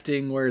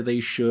connecting where they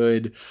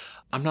should.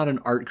 I'm not an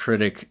art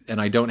critic, and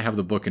I don't have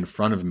the book in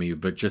front of me,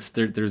 but just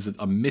there's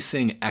a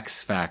missing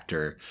X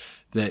factor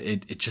that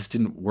it just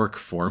didn't work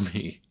for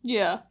me.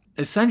 Yeah.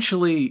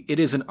 Essentially, it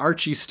is an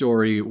Archie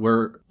story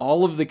where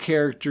all of the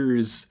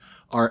characters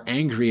are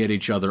angry at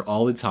each other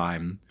all the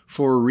time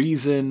for a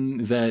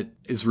reason that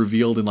is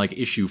revealed in like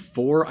issue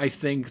 4, I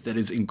think, that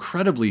is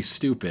incredibly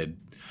stupid.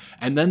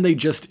 And then they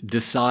just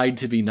decide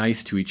to be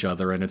nice to each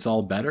other and it's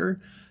all better.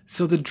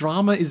 So the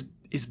drama is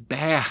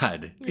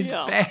bad. It's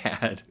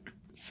bad.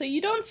 So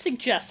you don't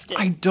suggest it.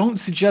 I don't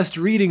suggest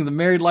reading The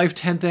Married Life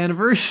 10th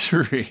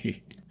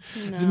Anniversary.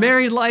 No. The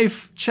Married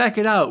Life, check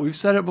it out. We've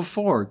said it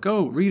before.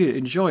 Go read it,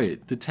 enjoy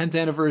it. The 10th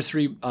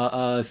Anniversary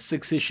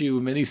 6-issue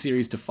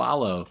miniseries to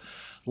follow,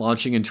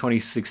 launching in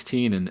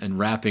 2016 and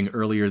wrapping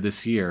earlier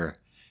this year,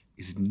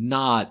 is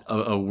not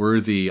a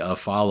worthy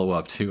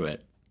follow-up to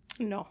it.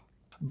 No.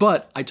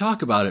 But I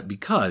talk about it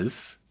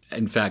because,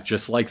 in fact,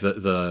 just like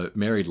the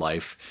Married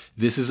Life,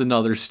 this is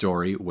another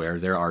story where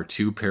there are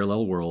two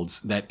parallel worlds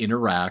that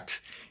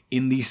interact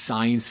in the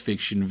science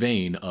fiction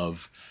vein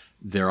of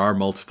there are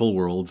multiple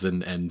worlds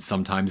and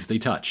sometimes they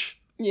touch.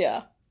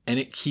 Yeah. And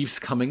it keeps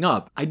coming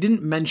up. I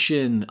didn't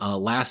mention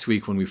last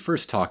week when we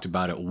first talked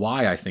about it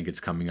why I think it's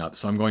coming up,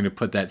 so I'm going to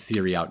put that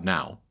theory out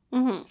now.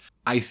 Mm-hmm.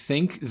 I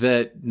think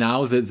that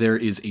now that there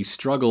is a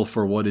struggle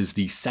for what is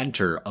the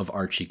center of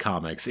Archie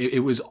comics, it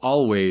was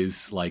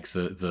always like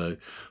the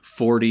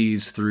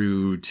 40s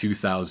through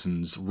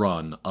 2000s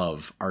run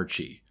of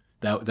Archie.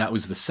 That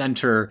was the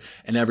center,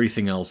 and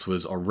everything else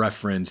was a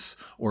reference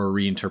or a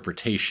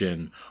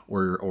reinterpretation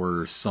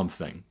or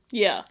something.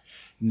 Yeah.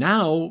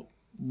 Now,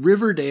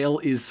 Riverdale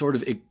is sort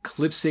of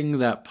eclipsing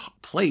that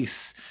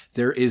place.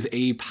 There is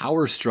a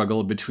power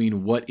struggle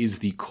between what is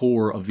the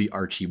core of the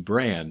Archie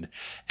brand,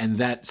 and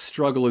that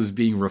struggle is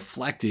being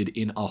reflected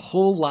in a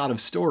whole lot of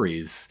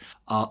stories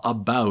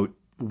about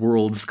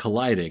worlds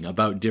colliding,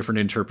 about different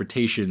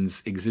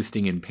interpretations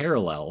existing in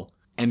parallel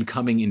and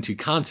coming into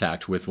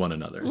contact with one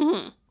another.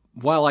 Mm-hmm.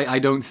 While I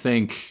don't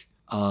think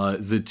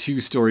the two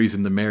stories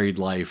in The Married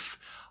Life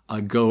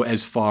go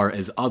as far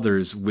as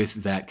others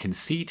with that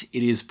conceit,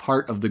 it is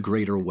part of the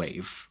greater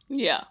wave.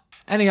 Yeah.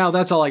 Anyhow,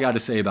 that's all I got to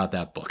say about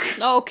that book.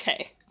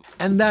 Okay.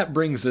 And that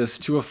brings us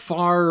to a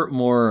far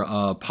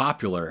more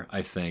popular,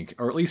 I think,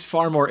 or at least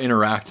far more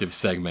interactive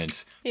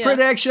segment. Yeah.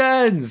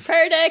 Predictions!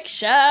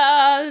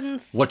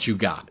 Predictions! What you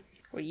got?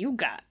 What you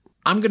got?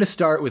 I'm going to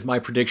start with my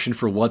prediction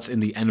for what's in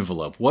the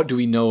envelope. What do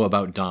we know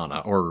about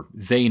Donna? Or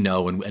they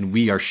know, and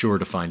we are sure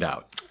to find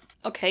out.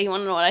 Okay, you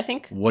want to know what I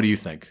think? What do you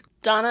think?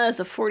 Donna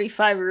is a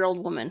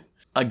 45-year-old woman.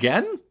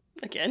 Again?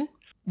 Again?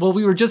 Well,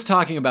 we were just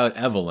talking about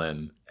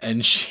Evelyn,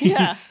 and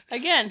she's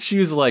again. She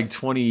was like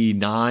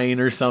 29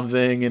 or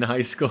something in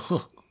high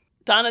school.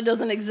 Donna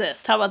doesn't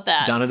exist. How about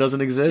that? Donna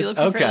doesn't exist? You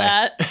looking for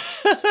that?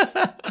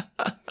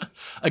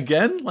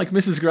 Again? Like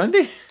Mrs.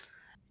 Grundy?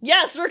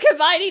 Yes, we're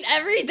combining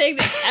everything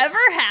that's ever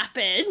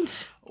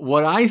happened.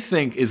 What I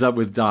think is up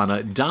with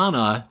Donna,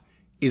 Donna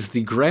is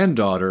the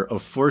granddaughter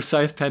of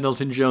Forsyth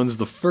Pendleton Jones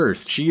the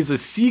First. She's a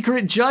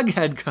secret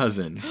Jughead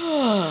cousin.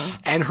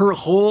 And her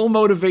whole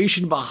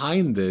motivation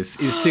behind this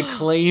is to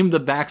claim the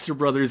Baxter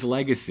Brothers'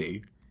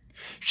 legacy.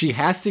 She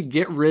has to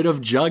get rid of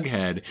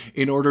Jughead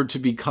in order to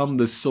become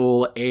the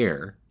sole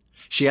heir.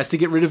 She has to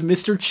get rid of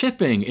Mr.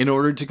 Chipping in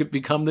order to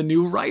become the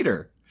new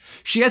writer.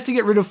 She has to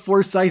get rid of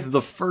Forsyth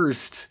the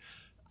First.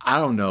 I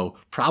don't know,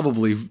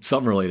 probably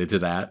something related to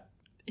that.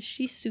 Is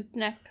she Soup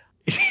Neck?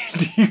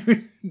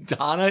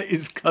 Donna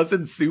is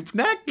cousin Soup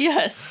Neck?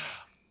 Yes.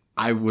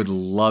 I would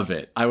love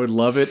it. I would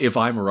love it if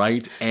I'm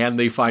right and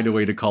they find a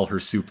way to call her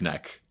Soup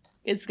Neck.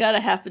 It's gotta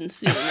happen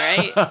soon,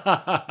 right?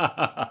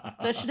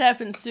 That should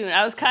happen soon.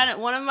 I was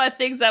one of my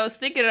things I was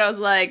thinking, I was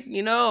like,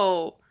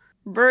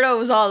 Roberto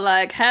was all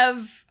like,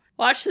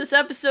 watch this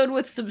episode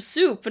with some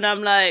soup. And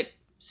I'm like,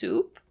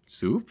 soup?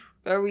 Soup?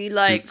 Are we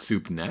like...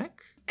 Soup Neck?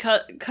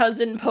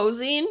 Cousin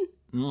posing?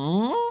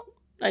 Mm-hmm.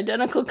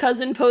 Identical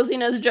cousin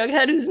posing as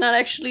Jughead who's not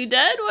actually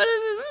dead?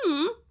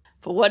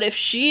 But what if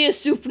she is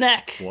Soup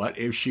Neck? What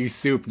if she's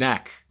Soup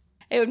Neck?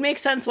 It would make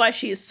sense why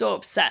she is so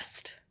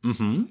obsessed.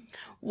 Mm-hmm.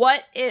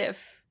 What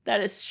if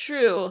that is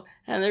true,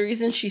 and the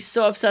reason she's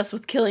so obsessed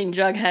with killing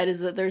Jughead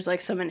is that there's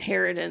like some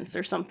inheritance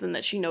or something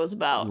that she knows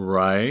about?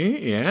 Right?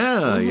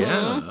 Yeah,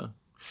 yeah.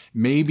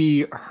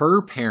 Maybe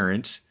her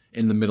parent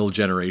in the middle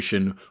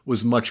generation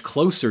was much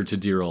closer to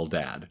dear old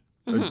dad.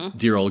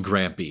 Dear old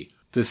Grampy.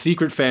 The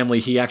secret family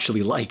he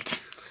actually liked.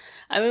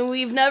 I mean,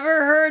 we've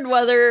never heard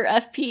whether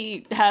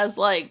FP has,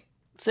 like,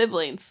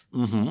 siblings.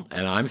 And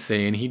I'm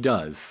saying he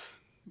does.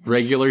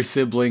 Regular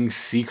siblings,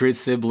 secret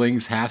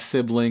siblings, half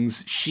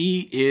siblings.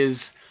 She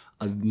is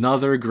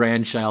another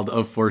grandchild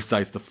of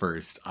Forsyth the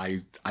First.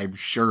 I'm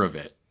sure of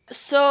it.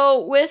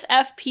 So, with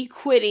FP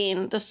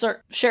quitting the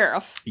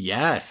sheriff,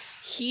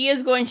 Yes. he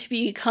is going to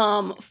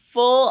become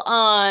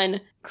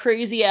full-on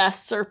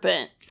crazy-ass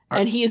serpent,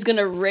 and he is going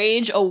to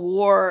rage a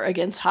war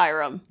against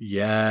Hiram.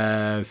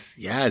 Yes.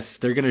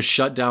 They're going to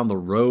shut down the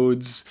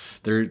roads.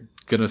 They're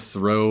going to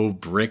throw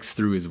bricks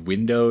through his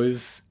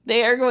windows.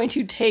 They are going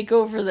to take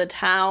over the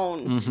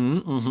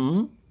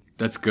town.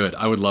 That's good.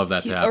 I would love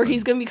that to happen. Or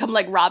he's going to become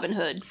like Robin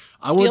Hood.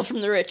 Steal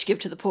from the rich, give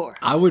to the poor.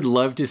 I would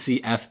love to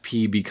see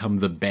FP become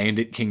the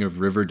bandit king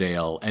of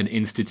Riverdale and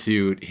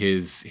institute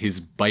his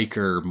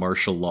biker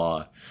martial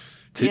law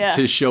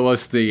to show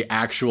us the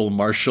actual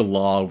martial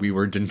law we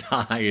were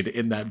denied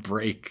in that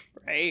break.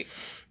 Right.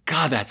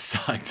 God, that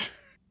sucked.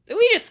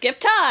 We just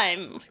skipped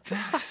time.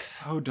 That's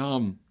so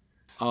dumb.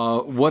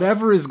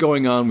 Whatever is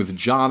going on with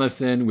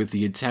Jonathan, with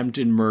the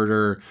attempted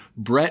murder,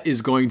 Brett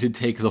is going to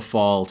take the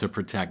fall to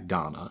protect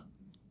Donna.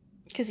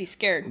 Because he's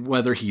scared.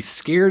 Whether he's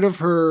scared of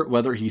her,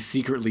 whether he's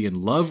secretly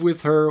in love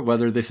with her,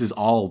 whether this is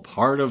all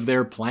part of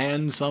their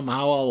plan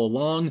somehow all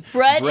along,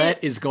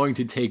 Brett is going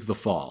to take the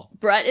fall.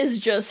 Brett is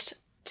just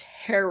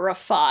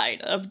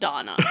terrified of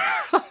Donna.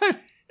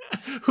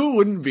 Who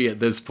wouldn't be at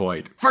this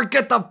point?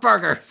 Forget the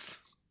burgers!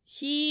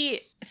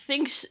 He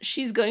thinks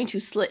she's going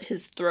to slit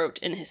his throat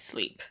in his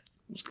sleep.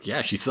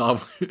 Yeah, he saw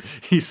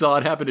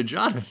it happen to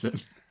Jonathan.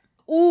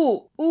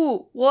 Ooh.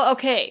 Well,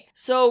 okay.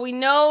 So we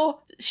know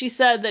she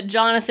said that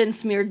Jonathan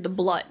smeared the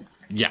blood.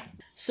 Yeah.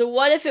 So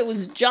what if it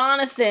was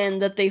Jonathan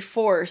that they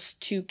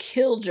forced to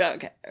kill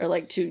Jughead, or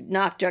like to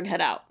knock Jughead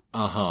out?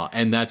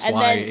 And that's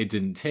why it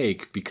didn't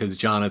take, because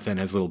Jonathan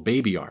has little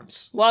baby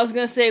arms. Well, I was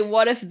going to say,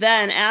 what if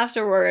then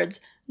afterwards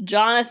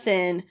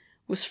Jonathan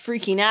was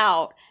freaking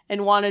out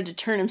and wanted to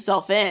turn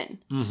himself in?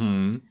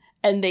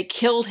 And they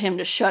killed him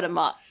to shut him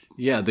up.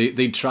 Yeah,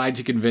 they tried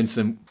to convince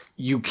him,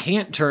 you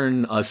can't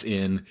turn us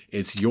in.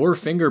 It's your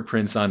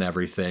fingerprints on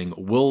everything.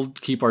 We'll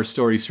keep our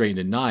story straight and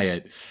deny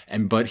it.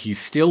 But he's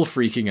still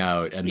freaking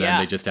out, and then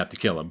they just have to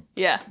kill him.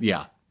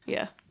 Yeah.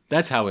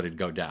 That's how it'd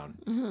go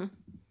down.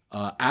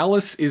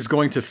 Alice is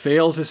going to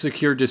fail to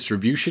secure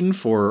distribution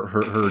for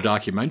her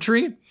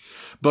documentary.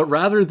 But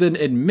rather than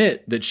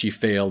admit that she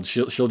failed,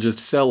 she'll just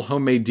sell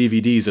homemade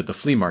DVDs at the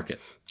flea market.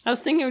 I was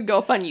thinking it would go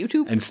up on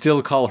YouTube. And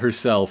still call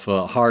herself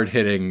a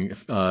hard-hitting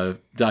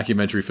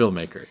documentary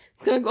filmmaker.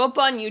 It's going to go up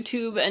on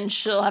YouTube, and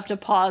she'll have to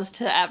pause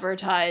to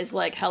advertise,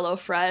 like,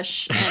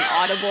 HelloFresh and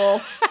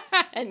Audible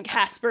and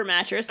Casper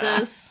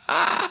mattresses.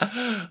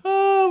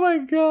 Oh, my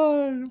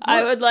God.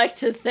 I would like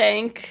to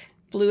thank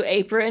Blue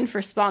Apron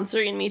for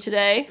sponsoring me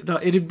today. No,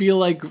 it'd be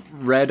like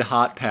Red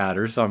Hot Pad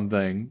or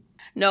something.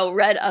 No,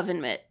 Red Oven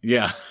Mitt.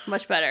 Yeah.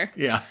 Much better.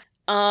 Yeah.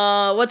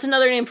 What's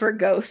another name for a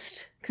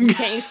ghost? Because you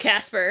can't use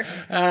Casper.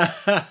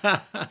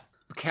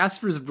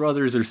 Casper's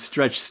brothers are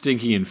Stretch,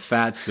 Stinky, and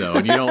Fatso,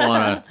 and you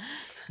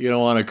don't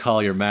want to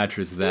call your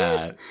mattress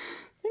that.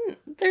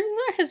 Those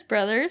are his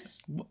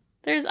brothers.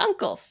 There's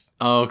uncles.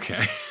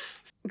 Okay.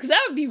 Because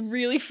that would be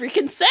really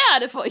freaking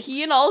sad if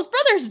he and all his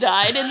brothers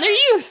died in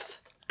their youth.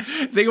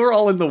 They were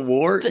all in the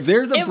war.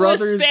 They're the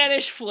brothers. It was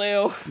Spanish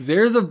flu.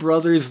 They're the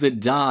brothers that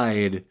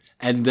died,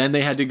 and then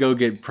they had to go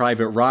get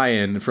Private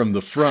Ryan from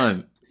the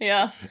front.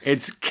 Yeah.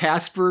 It's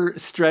Casper,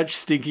 Stretch,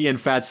 Stinky, and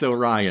Fatso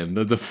Ryan.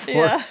 The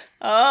four. Yeah.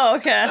 Oh,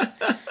 okay.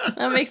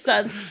 That makes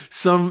sense.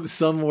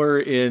 Some were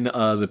in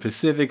the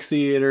Pacific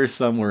Theater,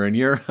 some were in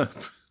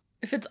Europe.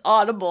 If it's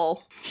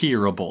Audible.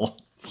 Hearable.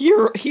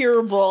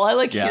 Hearable. I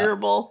like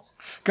Hearable.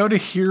 Go to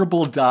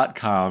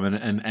hearable.com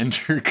and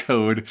enter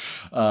code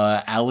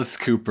Alice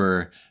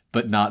Cooper,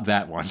 but not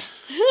that one.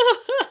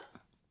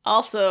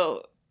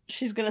 Also,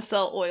 she's going to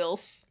sell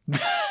oils.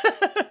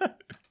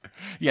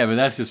 Yeah, but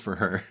that's just for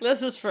her.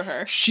 This is for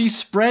her. She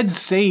spread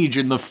sage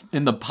in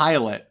the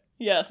pilot.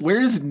 Yes.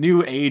 Where's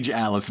New Age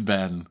Alice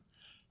been?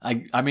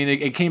 I mean,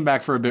 it came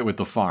back for a bit with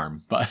the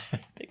farm, but...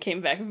 It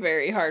came back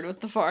very hard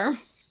with the farm.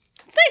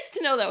 It's nice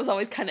to know that was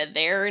always kind of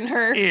there in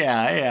her.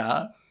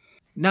 Yeah.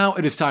 Now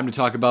it is time to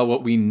talk about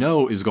what we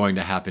know is going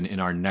to happen in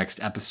our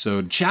next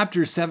episode,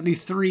 Chapter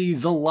 73,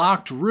 The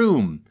Locked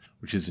Room,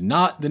 which is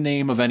not the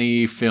name of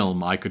any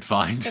film I could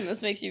find. And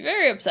this makes you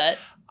very upset.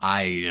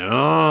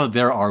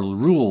 There are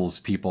rules,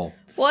 people.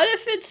 What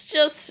if it's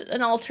just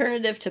an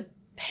alternative to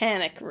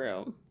Panic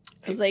Room?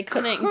 Because they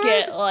couldn't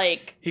get,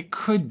 like... It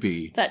could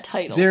be. That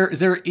title.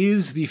 There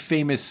is the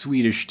famous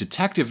Swedish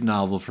detective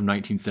novel from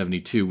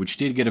 1972, which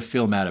did get a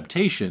film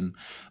adaptation,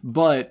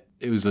 but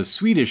it was a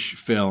Swedish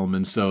film,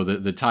 and so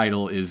the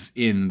title is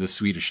in the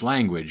Swedish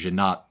language and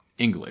not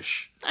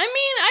English. I mean,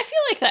 I feel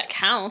like that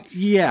counts.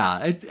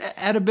 Yeah,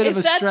 at a bit of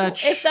a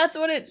stretch. If that's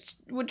what it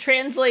would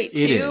translate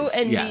to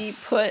be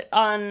put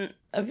on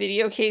a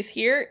video case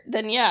here,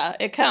 then yeah,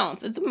 it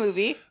counts. It's a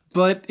movie.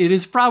 But it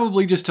is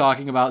probably just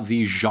talking about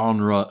the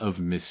genre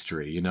of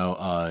mystery. You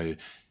know,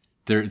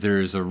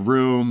 there's a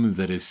room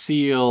that is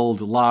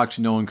sealed, locked,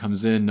 no one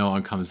comes in, no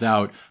one comes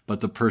out, but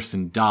the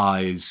person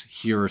dies.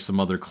 Here are some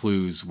other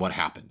clues. What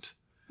happened?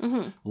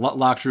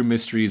 Locked room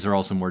mysteries are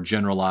also more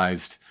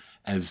generalized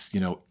as,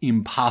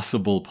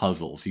 impossible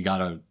puzzles. You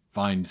gotta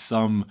find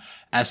some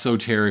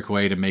esoteric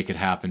way to make it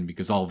happen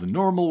because all the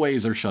normal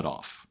ways are shut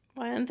off.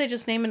 Why didn't they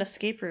just name an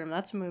escape room?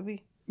 That's a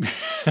movie.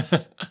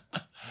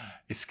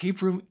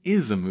 Escape Room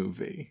is a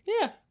movie.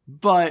 Yeah.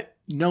 But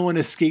no one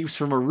escapes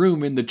from a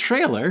room in the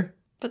trailer.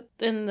 But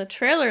in the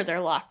trailer, they're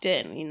locked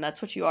in. I mean,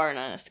 that's what you are in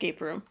an escape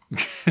room.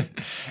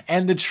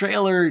 And the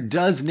trailer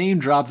does name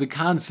drop the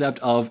concept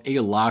of a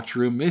locked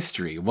room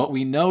mystery. What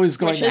we know is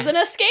going Which is an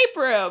escape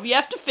room. You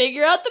have to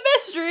figure out the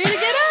mystery to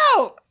get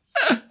out.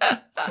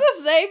 It's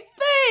the same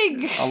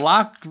thing.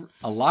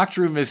 A locked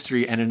room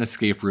mystery and an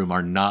escape room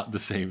are not the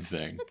same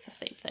thing. It's the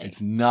same thing.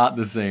 It's not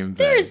the same thing.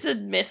 There's a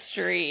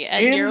mystery,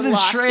 and in you're the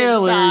locked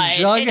trailer, inside.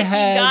 Jughead, and if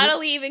you gotta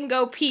leave and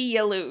go pee,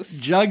 you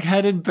lose.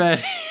 Jughead and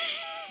Betty.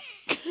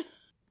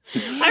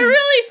 I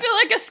really feel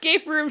like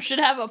escape room should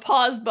have a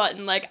pause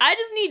button. Like, I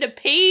just need to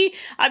pee.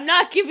 I'm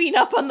not giving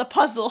up on the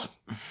puzzle.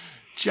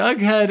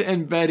 Jughead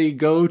and Betty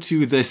go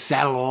to the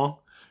salon.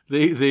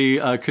 They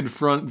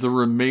confront the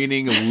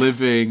remaining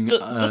living.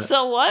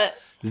 So what?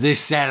 The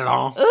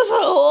salon.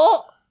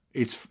 So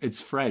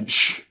It's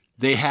French.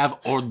 They have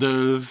hors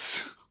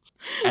d'oeuvres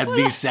at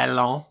the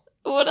salon.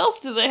 what else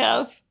do they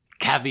have?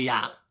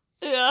 Caviar,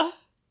 Yeah.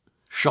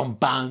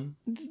 champagne,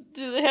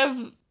 Do they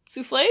have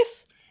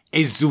souffles?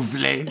 et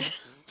soufflé.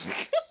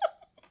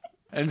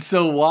 And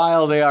so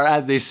while they are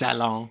at the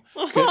salon,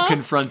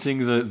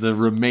 confronting the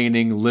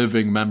remaining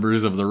living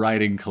members of the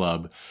writing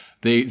club,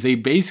 they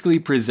basically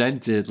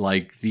present it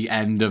like the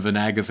end of an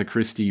Agatha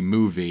Christie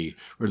movie,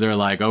 where they're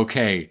like,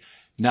 okay,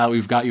 now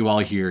we've got you all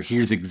here.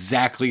 Here's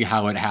exactly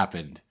how it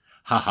happened.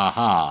 Ha ha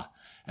ha.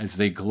 As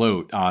they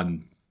gloat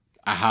on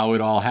how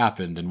it all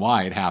happened and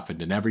why it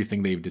happened and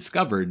everything they've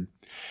discovered.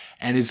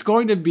 And it's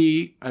going to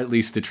be, at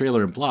least the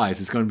trailer implies,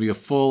 it's going to be a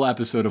full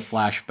episode of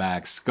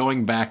flashbacks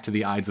going back to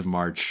the Ides of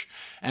March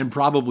and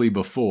probably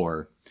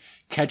before,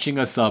 catching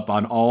us up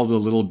on all the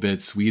little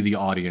bits we, the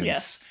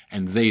audience,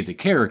 and they, the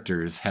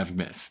characters, have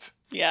missed.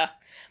 Yeah.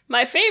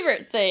 My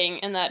favorite thing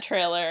in that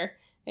trailer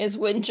is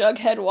when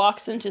Jughead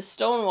walks into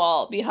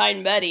Stonewall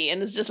behind Betty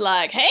and is just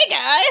like, hey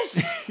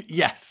guys!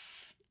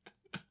 Yes.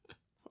 I'm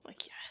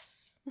like,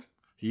 yes.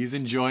 He's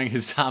enjoying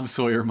his Tom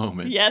Sawyer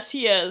moment. Yes,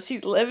 he is.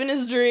 He's living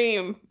his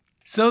dream.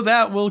 So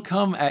that will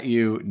come at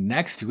you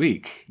next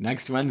week,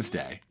 next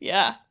Wednesday.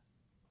 Yeah.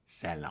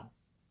 Salon.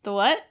 The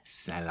what?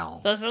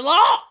 Salon. The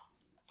salon!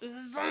 This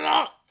is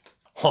salon!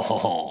 Ho ho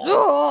ho.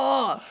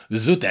 Oh!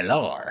 Zut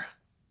alors.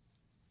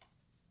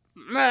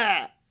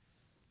 Meh.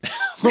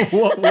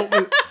 What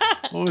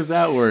was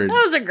that word?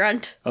 That was a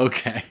grunt.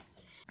 Okay.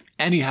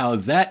 Anyhow,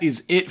 that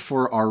is it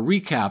for our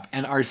recap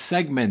and our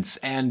segments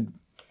and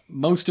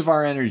most of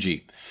our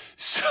energy.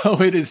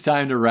 So it is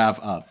time to wrap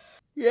up.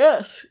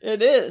 Yes,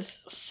 it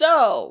is.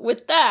 So,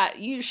 with that,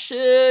 you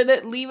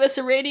should leave us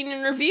a rating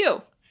and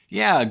review.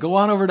 Yeah, go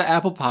on over to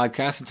Apple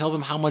Podcasts and tell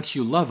them how much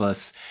you love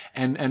us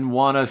and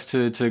want us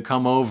to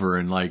come over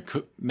and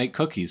make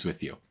cookies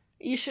with you.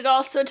 You should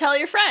also tell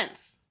your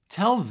friends.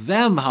 Tell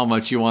them how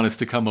much you want us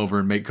to come over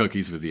and make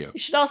cookies with you. You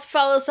should also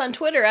follow us on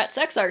Twitter at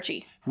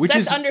SexArchie. Which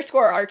is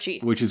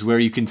Sex_Archie. Which is where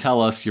you can tell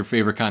us your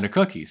favorite kind of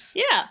cookies.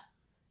 Yeah.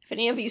 If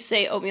any of you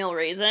say oatmeal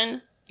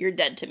raisin, you're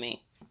dead to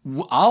me.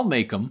 I'll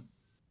make them.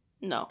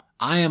 No.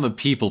 I am a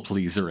people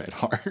pleaser at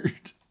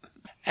heart.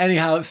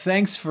 Anyhow,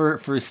 thanks for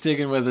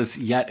sticking with us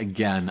yet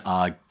again.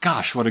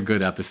 Gosh, what a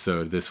good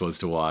episode this was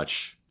to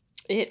watch.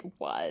 It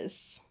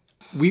was.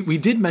 We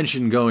did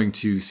mention going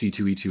to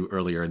C2E2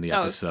 earlier in the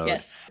episode.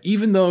 Yes.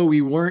 Even though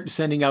we weren't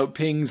sending out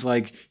pings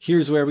like,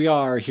 here's where we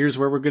are, here's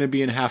where we're going to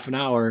be in half an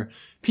hour,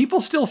 people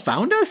still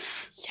found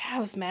us. Yeah, it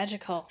was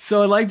magical.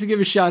 So I'd like to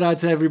give a shout out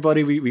to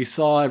everybody we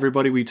saw,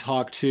 everybody we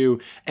talked to.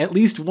 At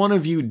least one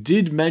of you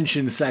did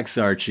mention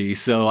SexArchie,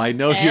 so I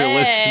know you're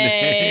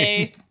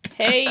listening.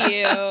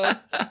 Hey, you.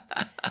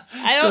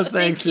 I don't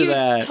thanks think for you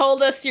that.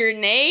 told us your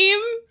name.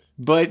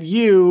 But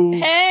you,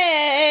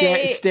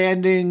 Hey.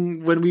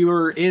 standing when we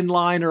were in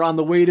line or on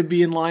the way to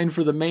be in line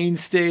for the main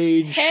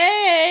stage,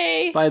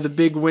 Hey. by the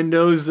big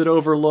windows that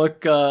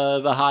overlook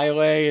the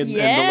highway and the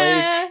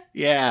lake.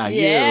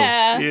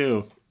 Yeah,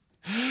 you.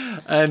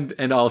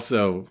 And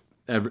also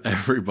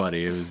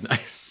everybody. It was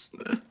nice.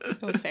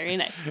 It was very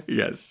nice.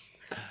 Yes.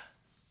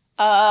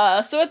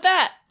 So with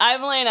that,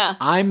 I'm Elena.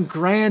 I'm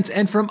Grant,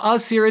 and from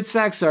us here at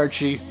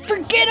SexArchie,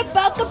 Forget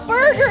about the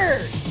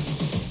burgers!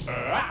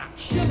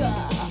 Sugar,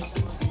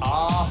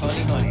 Ah,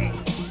 honey.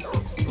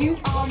 you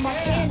are my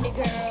candy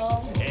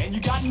girl. And you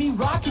got me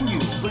rocking you.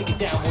 Break it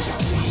down, will you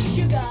please?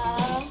 Sugar,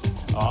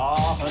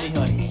 Ah,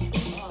 honey.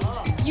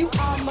 you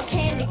are my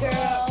candy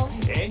girl.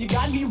 And you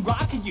got me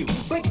rocking you.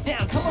 Break it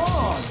down, come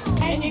on.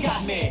 And you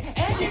got me,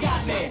 and you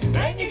got me,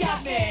 and you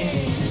got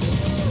me.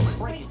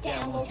 Break it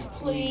down, won't you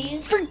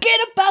please? Forget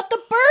about the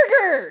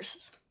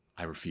burgers!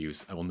 I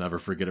refuse. I will never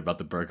forget about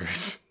the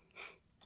burgers.